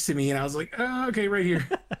 people next to me, and I was like, oh, okay, right here.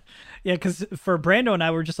 Yeah, because for Brando and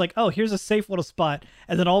I, we're just like, oh, here's a safe little spot,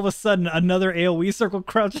 and then all of a sudden, another AOE circle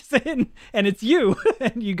crouches in, and it's you,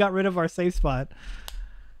 and you got rid of our safe spot.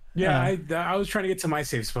 Yeah, I was trying to get to my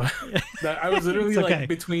safe spot. I was literally like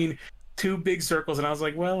between 2 big circles, and I was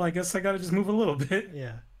like, well, I guess I got to just move a little bit.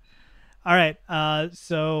 Yeah. All right.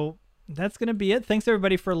 So that's going to be it. Thanks,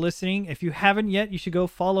 everybody, for listening. If you haven't yet, you should go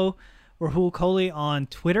follow Rahul Kohli on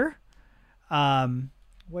Twitter.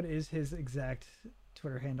 What is his exact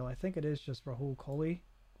Twitter handle? I think it is just Rahul Kohli.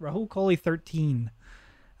 Rahul Kohli 13.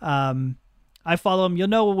 I follow him. You'll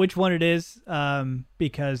know which one it is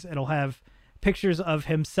because it'll have pictures of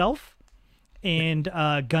himself and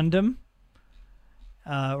Gundam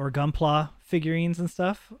or Gunpla figurines and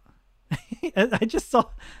stuff. I just saw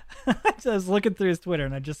I was looking through his Twitter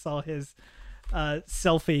and I just saw his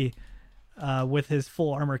selfie with his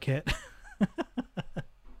full armor kit.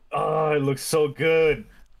 Oh, it looks so good.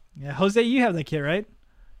 Yeah, Jose, you have that kit, right?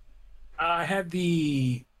 I had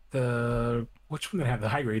the which one did I have? The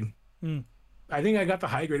high grade. I think I got the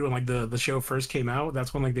high grade when like the show first came out.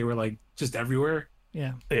 That's when like they were like just everywhere.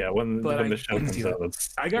 Yeah. Yeah, when the show comes out.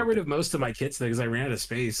 I got rid of most of my kits because I ran out of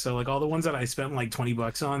space. So like all the ones that I spent like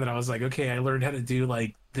 $20 on that I was like, okay, I learned how to do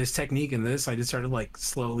like this technique and this. I just started like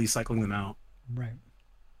slowly cycling them out. Right.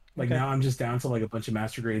 Like now I'm just down to like a bunch of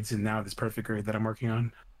master grades and now this perfect grade that I'm working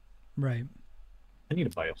on. Right. I need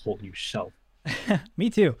to buy a whole new shelf. Me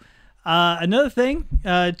too. Another thing,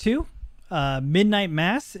 too. Midnight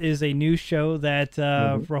Mass is a new show that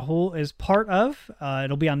Rahul is part of.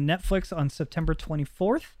 It'll be on Netflix on September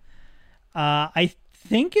 24th. I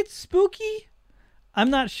think it's spooky. I'm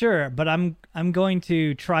not sure, but I'm going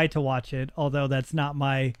to try to watch it. Although that's not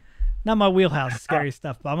my wheelhouse, scary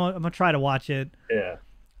stuff. But I'm gonna try to watch it. Yeah.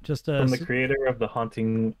 Just from the creator of The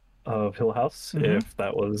Haunting of Hill House. Mm-hmm. If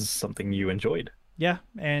that was something you enjoyed. Yeah,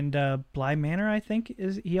 and Bly Manor, I think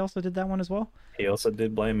he also did that one as well. He also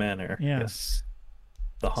did Bly Manor. Yeah. Yes.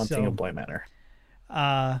 The Haunting of Bly Manor.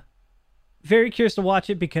 Very curious to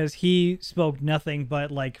watch it because he spoke nothing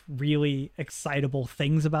but like really excitable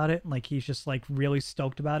things about it. Like he's just like really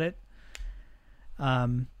stoked about it. So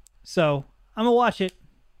I'm gonna watch it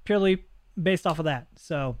purely based off of that.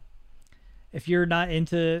 So if you're not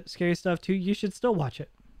into scary stuff too, you should still watch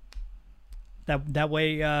it. That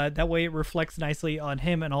way it reflects nicely on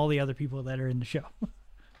him and all the other people that are in the show.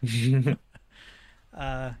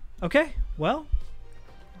 Okay, well,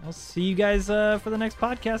 I'll see you guys for the next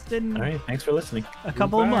podcast in all right, thanks for listening. A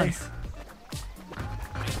couple of months.